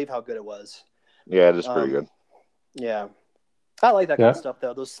couldn't believe how good it was. Yeah, it is pretty good. Yeah, I like that kind of stuff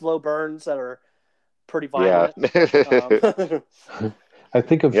though. Those slow burns that are pretty violent. Yeah. I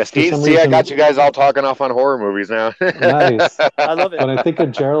think of I got you guys all talking off on horror movies now. Nice. I love it. When I think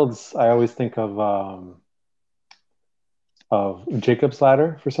of Gerald's, I always think of Jacob's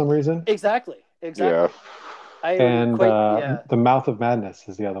Ladder for some reason. Exactly. Yeah. The Mouth of Madness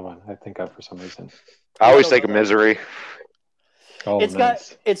is the other one I think of for some reason. I always think of Misery. Oh,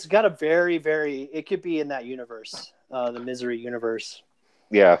 it's got a very, very. It could be in that universe, the Misery universe.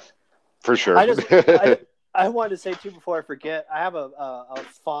 Yeah, for sure. I wanted to say too before I forget. I have a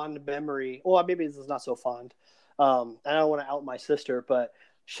fond memory. Well, maybe this is not so fond. I don't want to out my sister, but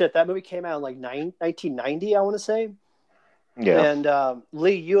shit, that movie came out in like 1990. I want to say. Yeah. And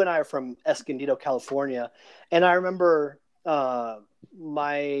Lee, you and I are from Escondido, California, and I remember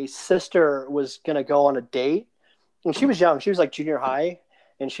my sister was gonna go on a date. And she was young. She was like junior high,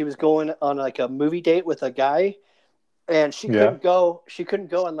 and she was going on like a movie date with a guy, and she couldn't go. She couldn't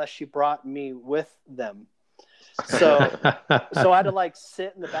go unless she brought me with them. So I had to like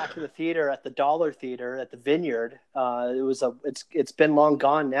sit in the back of the theater at the Dollar Theater at the Vineyard. It's been long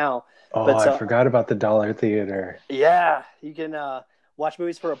gone now. Oh, but, I forgot about the Dollar Theater. Yeah, you can watch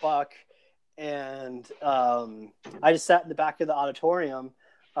movies for $1, and I just sat in the back of the auditorium.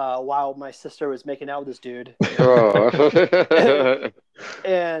 While my sister was making out with this dude.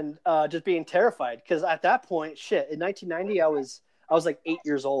 And just being terrified because at that point, in 1990, I was like 8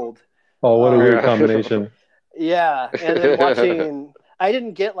 years old. Oh, what a weird combination. Yeah, and then watching, I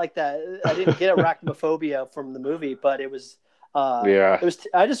didn't get like that. I didn't get arachnophobia from the movie, but it was. It was.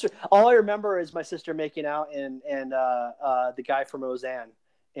 All I remember is my sister making out and the guy from Roseanne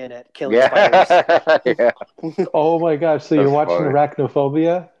in it killing spiders. Yeah. Oh my gosh! So you're watching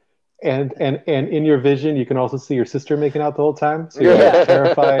Arachnophobia, and in your vision, you can also see your sister making out the whole time. So you're like,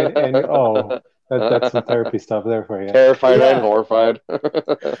 terrified, and That's some therapy stuff there for you. Terrified and horrified.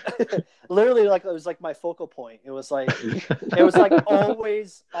 Literally, like it was like my focal point. It was like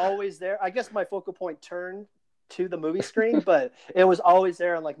always there. I guess my focal point turned to the movie screen, but it was always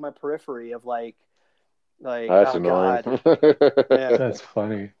there on like my periphery of like that's annoying. God. Yeah. That's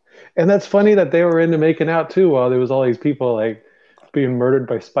funny. And that's funny that they were into making out too while there was all these people like being murdered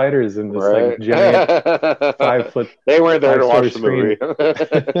by spiders in this like giant 5 foot. They weren't there to watch the movie.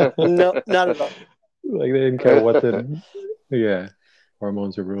 No, not at all. Like they didn't care what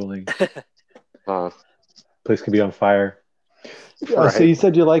hormones are ruling. Place could be on fire. Right. So you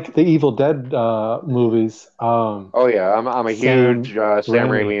said you like the Evil Dead movies. Oh yeah, I'm a huge Sam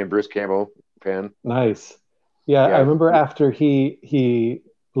Raimi and Bruce Campbell fan. Nice. Yeah, I remember after he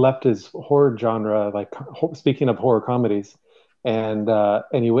left his horror genre, like speaking of horror comedies, and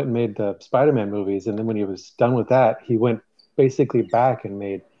he went and made the Spider-Man movies, and then when he was done with that, he went basically back and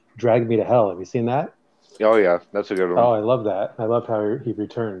made Drag Me to Hell. Have you seen that? Oh yeah, that's a good one. Oh, I love that. I love how he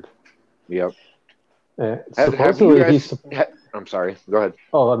returned. Yep. Supposedly I'm sorry. Go ahead.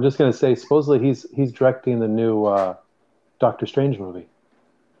 Oh, I'm just going to say, supposedly he's directing the new Doctor Strange movie.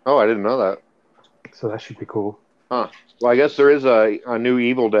 Oh, I didn't know that. So that should be cool. Huh. Well, I guess there is a new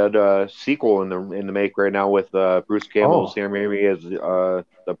Evil Dead sequel in the make right now with Bruce Campbell and Sam Raimi as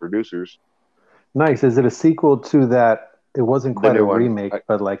the producers. Nice. Is it a sequel to that? It wasn't quite a remake,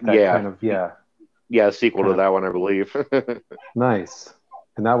 but like that kind of Yeah, a sequel to that one, I believe. Nice.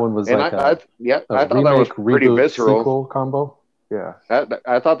 And that one was I thought that was pretty visceral. Sequel combo. Yeah.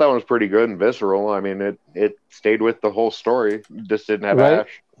 I thought that one was pretty good and visceral. I mean, it stayed with the whole story. Just didn't have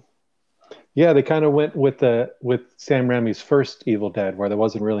Ash. Yeah, they kind of went with Sam Raimi's first Evil Dead, where there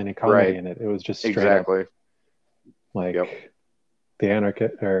wasn't really any comedy in it. It was just straight up, like the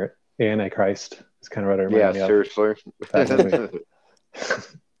Antichrist is kind of what it reminded me of. Seriously.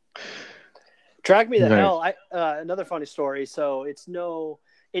 Drag Me to Hell. Another funny story. So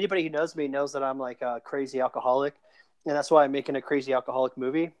anybody who knows me knows that I'm like a crazy alcoholic, and that's why I'm making a crazy alcoholic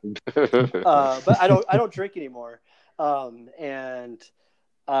movie. But I don't drink anymore.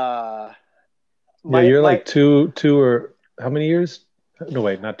 You're like two or how many years? No,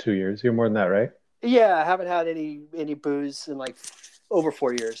 wait, not 2 years. You're more than that, right? Yeah, I haven't had any booze in like over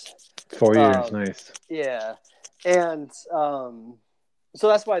 4 years. 4 years, nice. Yeah, and so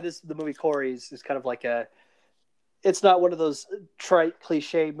that's why the movie Corey's is kind of like it's not one of those trite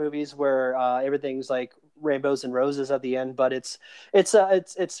cliche movies where everything's like rainbows and roses at the end, but it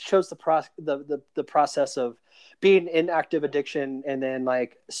shows the process of being in active addiction and then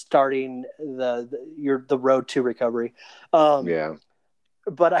like starting the road to recovery.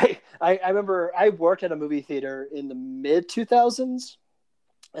 But I remember I worked at a movie theater in the mid 2000s,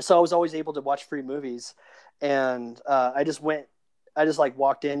 so I was always able to watch free movies, and I just like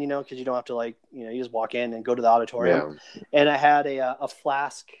walked in, because you don't have to like, you just walk in and go to the auditorium. Yeah. And I had a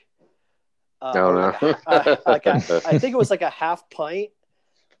flask. I think it was like a half pint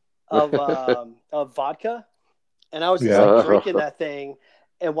of vodka. And I was just like drinking that thing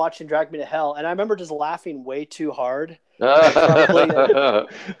and watching Drag Me to Hell. And I remember just laughing way too hard. Probably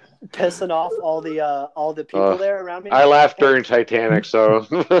pissing off all the people there around me. I laughed during Titanic, so.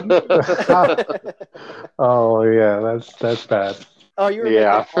 Oh yeah, that's bad. Oh, you were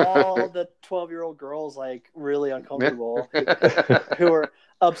making all the 12-year-old girls like really uncomfortable who were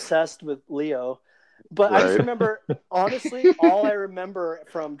obsessed with Leo. But I just remember, honestly, all I remember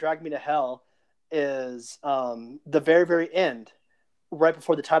from Drag Me to Hell is the very, very end, right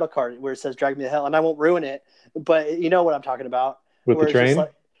before the title card where it says Drag Me to Hell. And I won't ruin it, but you know what I'm talking about. With the train?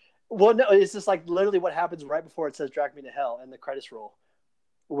 Well, no, it's just like literally what happens right before it says Drag Me to Hell and the credits roll,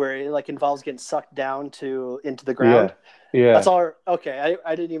 where it like involves getting sucked down into the ground. Yeah. That's all. Okay.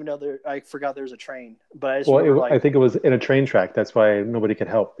 I didn't even know I forgot there was a train, but I just I think it was in a train track. That's why nobody could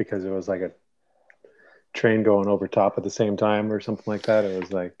help, because it was like a train going over top at the same time or something like that. It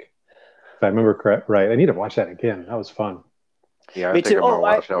was like, if I remember right, I need to watch that again. That was fun. Yeah, I think I'm gonna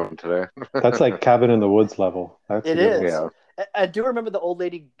watch that one today. That's like Cabin in the Woods level. It is. Yeah. I do remember the old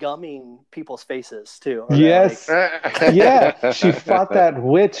lady gumming people's faces too. Yes. Yeah. She fought that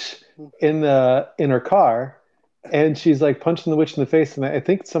witch in her car, and she's like punching the witch in the face, and I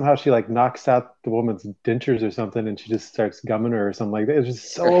think somehow she like knocks out the woman's dentures or something, and she just starts gumming her or something like that. It's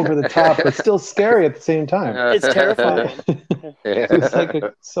just so over the top, but still scary at the same time. It's terrifying. It's like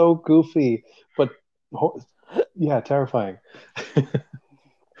so goofy, but terrifying.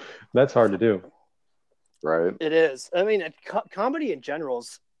 That's hard to do. Right. It is. I mean, comedy in general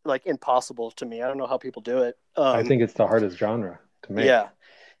is like impossible to me. I don't know how people do it. I think it's the hardest genre to make. Yeah,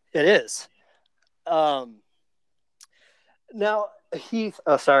 it is. Now, Heath,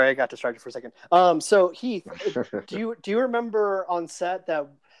 oh sorry, I got distracted for a second. So Heath, do you remember on set that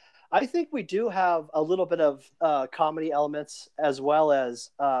I think we do have a little bit of comedy elements as well as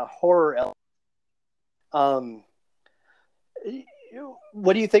horror elements. Um,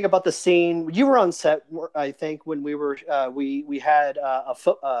 what do you think about the scene? You were on set, I think, when we were we had a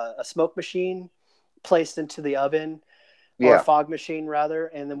smoke machine placed into the oven, or a fog machine rather,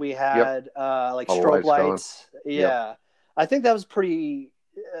 and then we had like all strobe lights. Yeah, yep. I think that was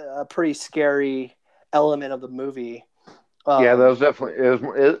a pretty scary element of the movie. Yeah, that was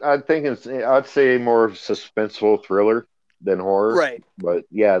definitely. I think I'd say more suspenseful thriller than horror, right? But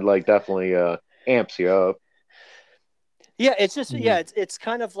yeah, like definitely amps you up. Yeah, it's just it's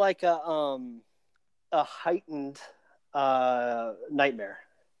kind of like a heightened nightmare,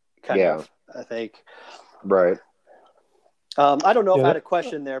 kind of. I think. Right. I don't know if I had a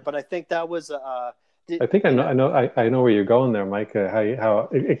question there, but I think that was. I think I know where you're going there, Mike. How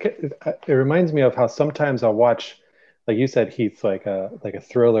it reminds me of how sometimes I'll watch, like you said, Heath, like a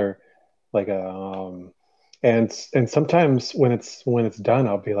thriller, like and sometimes when it's done,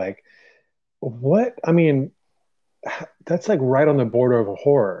 I'll be like, what? I mean, that's like right on the border of a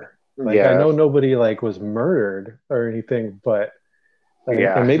horror. Like I know nobody like was murdered or anything, but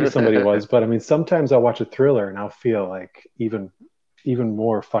and maybe somebody was, but I mean, sometimes I'll watch a thriller and I'll feel like even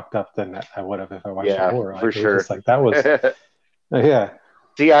more fucked up than I would have if I watched a horror. For sure. Just like that was, yeah.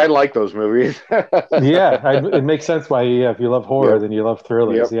 See, I like those movies. It makes sense why, if you love horror, then you love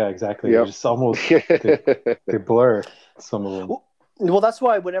thrillers. Yeah, exactly. Yep. Just almost they blur some of them. Well, that's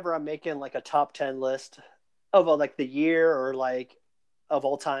why whenever I'm making like a top 10 list of like the year or like of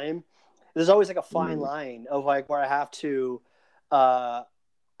all time, there's always like a fine line of like where I have to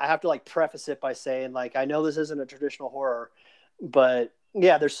like preface it by saying like, I know this isn't a traditional horror, but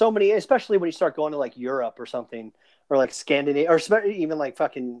yeah, there's so many, especially when you start going to like Europe or something, or like Scandinavia, or even like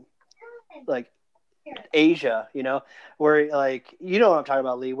fucking like Asia, where like, what I'm talking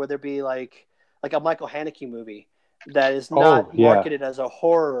about, Lee, where there'd be like a Michael Haneke movie that is not marketed as a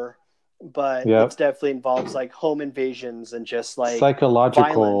horror, but it definitely involves like home invasions and just like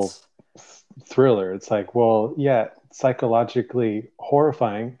psychological violence. Thriller. It's like, well, psychologically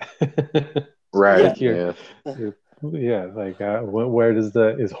horrifying. Right. Like where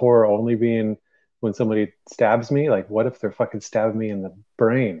is horror only being when somebody stabs me? Like, what if they're fucking stabbing me in the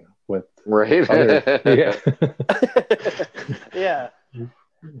brain with other,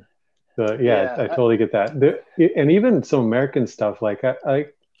 I totally get that. And even some American stuff, like I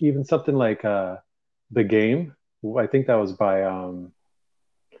even something like The Game. I think that was by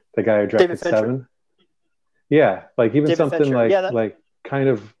the guy who directed Seven. Yeah, like even David something Fincher. Like kind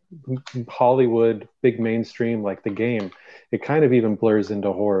of Hollywood, big mainstream, like The Game. It kind of even blurs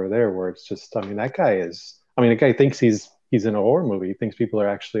into horror there, where it's just, I mean, that guy thinks he's in a horror movie. He thinks people are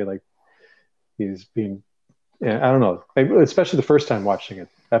actually like, he's being, I don't know, especially the first time watching it.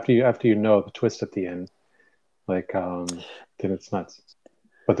 After you know the twist at the end, like then it's nuts.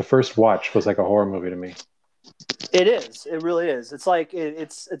 But the first watch was like a horror movie to me. It is. It really is. It's like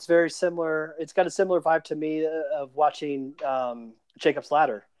it's very similar. It's got a similar vibe to me of watching Jacob's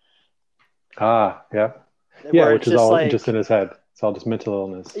Ladder. Yeah. Yeah, which is all like, just in his head. It's all just mental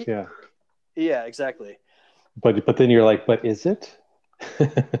illness. Yeah. Yeah, exactly. But then you're like, but is it? And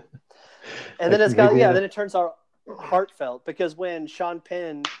then it's got then it turns out heartfelt, because when Sean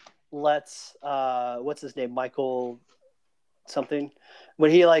Penn lets what's his name, Michael something,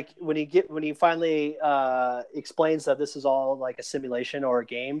 when he finally explains that this is all like a simulation or a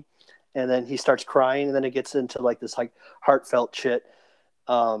game, and then he starts crying, and then it gets into like this like heartfelt shit.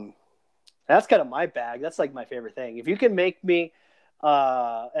 That's kind of my bag. That's like my favorite thing. If you can make me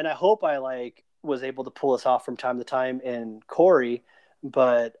and I hope I like was able to pull this off from time to time in Corey,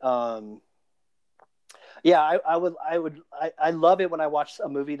 but I love it when I watch a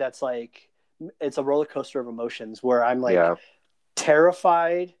movie that's like, it's a roller coaster of emotions where I'm like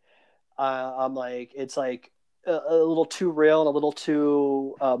terrified. I'm like, it's like a little too real and a little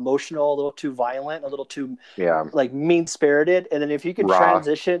too emotional, a little too violent, a little too like mean spirited. And then if you can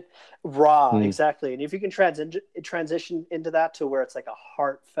transition exactly. And if you can transition into that to where it's like a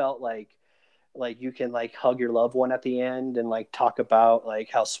heartfelt, like you can like hug your loved one at the end and like talk about like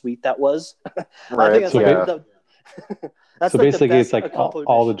how sweet that was. Right. I think that's that's so like basically it's like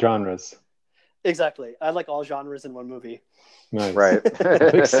all the genres. Exactly. I like all genres in one movie. Nice. Right.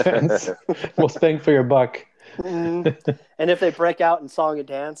 Makes sense. Most bang for your buck. Mm-hmm. And if they break out in song and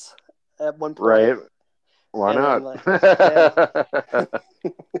dance at one point, right? Why not?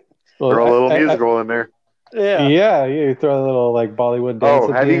 Throw a little musical in there. Yeah. You throw a little like Bollywood dance.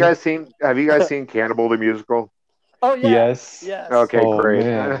 Oh, have you guys seen Cannibal the Musical? Oh yeah. Yes. Yes. Okay, Oh, great.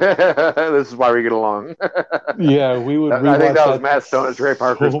 man. This is why we get along. Yeah, we would I think rewatch that was Matt Stone and Trey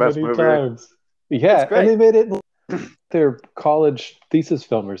Parker's so best many movie. times. It's Yeah, and they great. made it their college thesis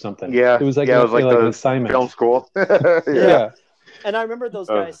film or something. Yeah, It was like it was like like an the assignment. film school. Yeah. Yeah. And I remember those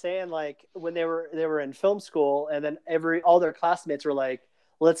guys saying, like, when they were in film school, and then all their classmates were like,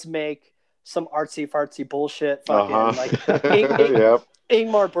 let's make some artsy fartsy bullshit fucking like Yep.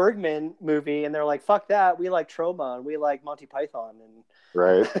 Ingmar Bergman movie, and they're like, fuck that, we like Troma and we like Monty Python. And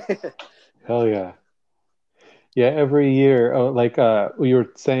Right. Hell yeah. Yeah, every year, you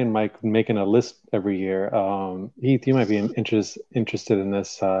were saying, Mike, making a list every year. Heath, you might be interested in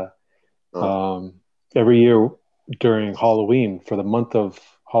this. Every year during Halloween, for the month of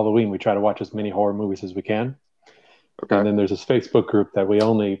Halloween, we try to watch as many horror movies as we can. Okay. And then there's this Facebook group that we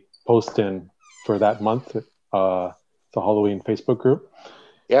only post in for that month. It's a Halloween Facebook group.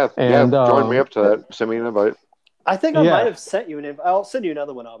 Yeah, and join me up to that. Send me an invite. I think I might have sent you an invite. I'll send you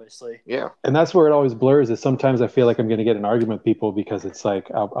another one, obviously. Yeah. And that's where it always blurs, is sometimes I feel like I'm going to get an argument with people, because it's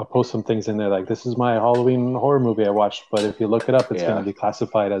like I'll post some things in there like, this is my Halloween horror movie I watched, but if you look it up, it's going to be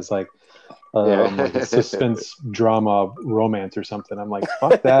classified as like a suspense drama romance or something. I'm like,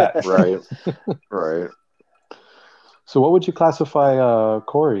 fuck that. Right. So what would you classify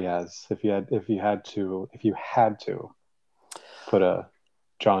Corey as if you had to put a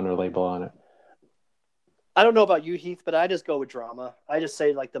genre label on it? I don't know about you, Heath, but I just go with drama. I just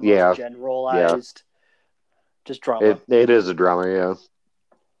say like the most generalized, just drama. It is a drama, yeah.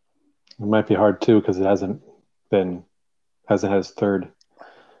 It might be hard too, because it hasn't had its third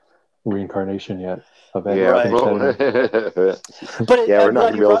reincarnation yet of Ed. Yeah, right. But we're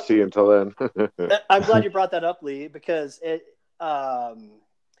not gonna be able to see until then. I'm glad you brought that up, Lee, because it.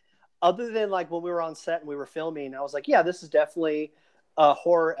 Other than like when we were on set and we were filming, I was like, yeah, this is definitely a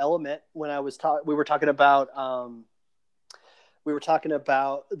horror element. When we were talking about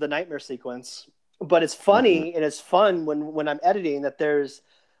the nightmare sequence, but it's funny and it's fun when I'm editing that there's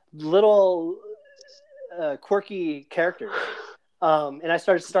little quirky characters, and I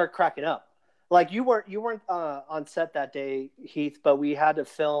start cracking up. Like you weren't on set that day, Heath, but we had to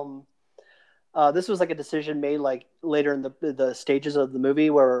film. This was like a decision made like later in the stages of the movie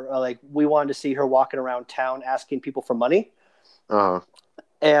where like we wanted to see her walking around town asking people for money.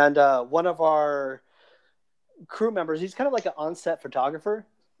 And one of our crew members, he's kind of like an on-set photographer,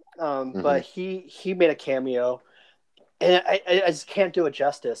 but he made a cameo, and I just can't do it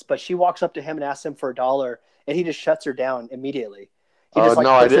justice. But she walks up to him and asks him for $1, and he just shuts her down immediately. I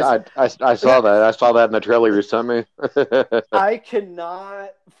saw that. I saw that in the trailer you sent me. I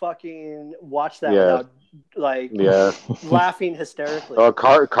cannot fucking watch that without laughing hysterically. Oh,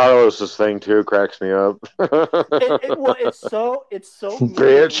 Carlos's thing too cracks me up. It's so mean.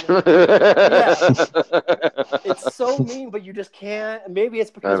 Bitch. It's so mean, but you just can't. Maybe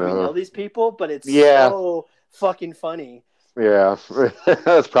it's because we know these people, but it's so fucking funny. Yeah,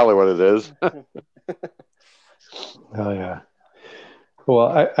 that's probably what it is. Oh yeah.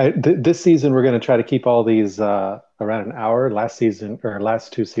 Well, this season we're going to try to keep all these around an hour. Last season, or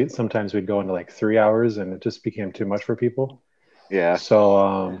last two seasons, sometimes we'd go into like 3 hours, and it just became too much for people. Yeah.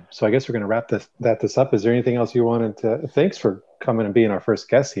 So I guess we're going to wrap this up. Is there anything else you wanted to? Thanks for coming and being our first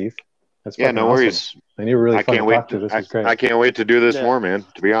guest, Heath. That's no worries. And you were really fun to talk to. This was great. I can't wait to do this more, man.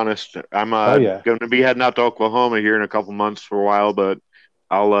 To be honest, I'm going to be heading out to Oklahoma here in a couple months for a while, but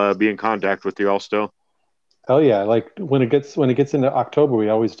I'll be in contact with you all still. Oh yeah, like when it gets into October, we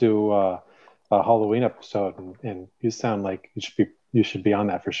always do a Halloween episode, and you sound like you should be on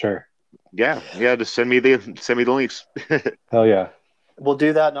that for sure. Yeah. Just send me the links. Hell yeah, we'll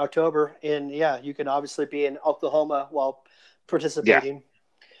do that in October, and you can obviously be in Oklahoma while participating.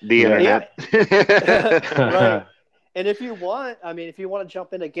 The internet. Right. And if you want to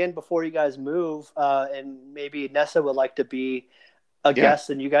jump in again before you guys move, and maybe Nessa would like to be a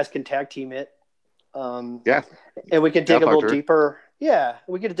guest, and you guys can tag team it. And we can dig a little deeper. Yeah,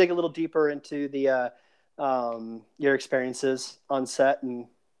 we can dig a little deeper into the your experiences on set and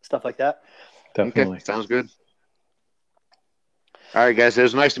stuff like that. Definitely. Okay, sounds good. All right, guys. It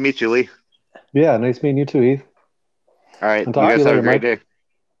was nice to meet you, Lee. Yeah, nice meeting you too, Heath. All right, you guys have a great day.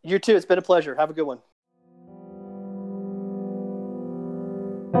 You too. It's been a pleasure. Have a good one.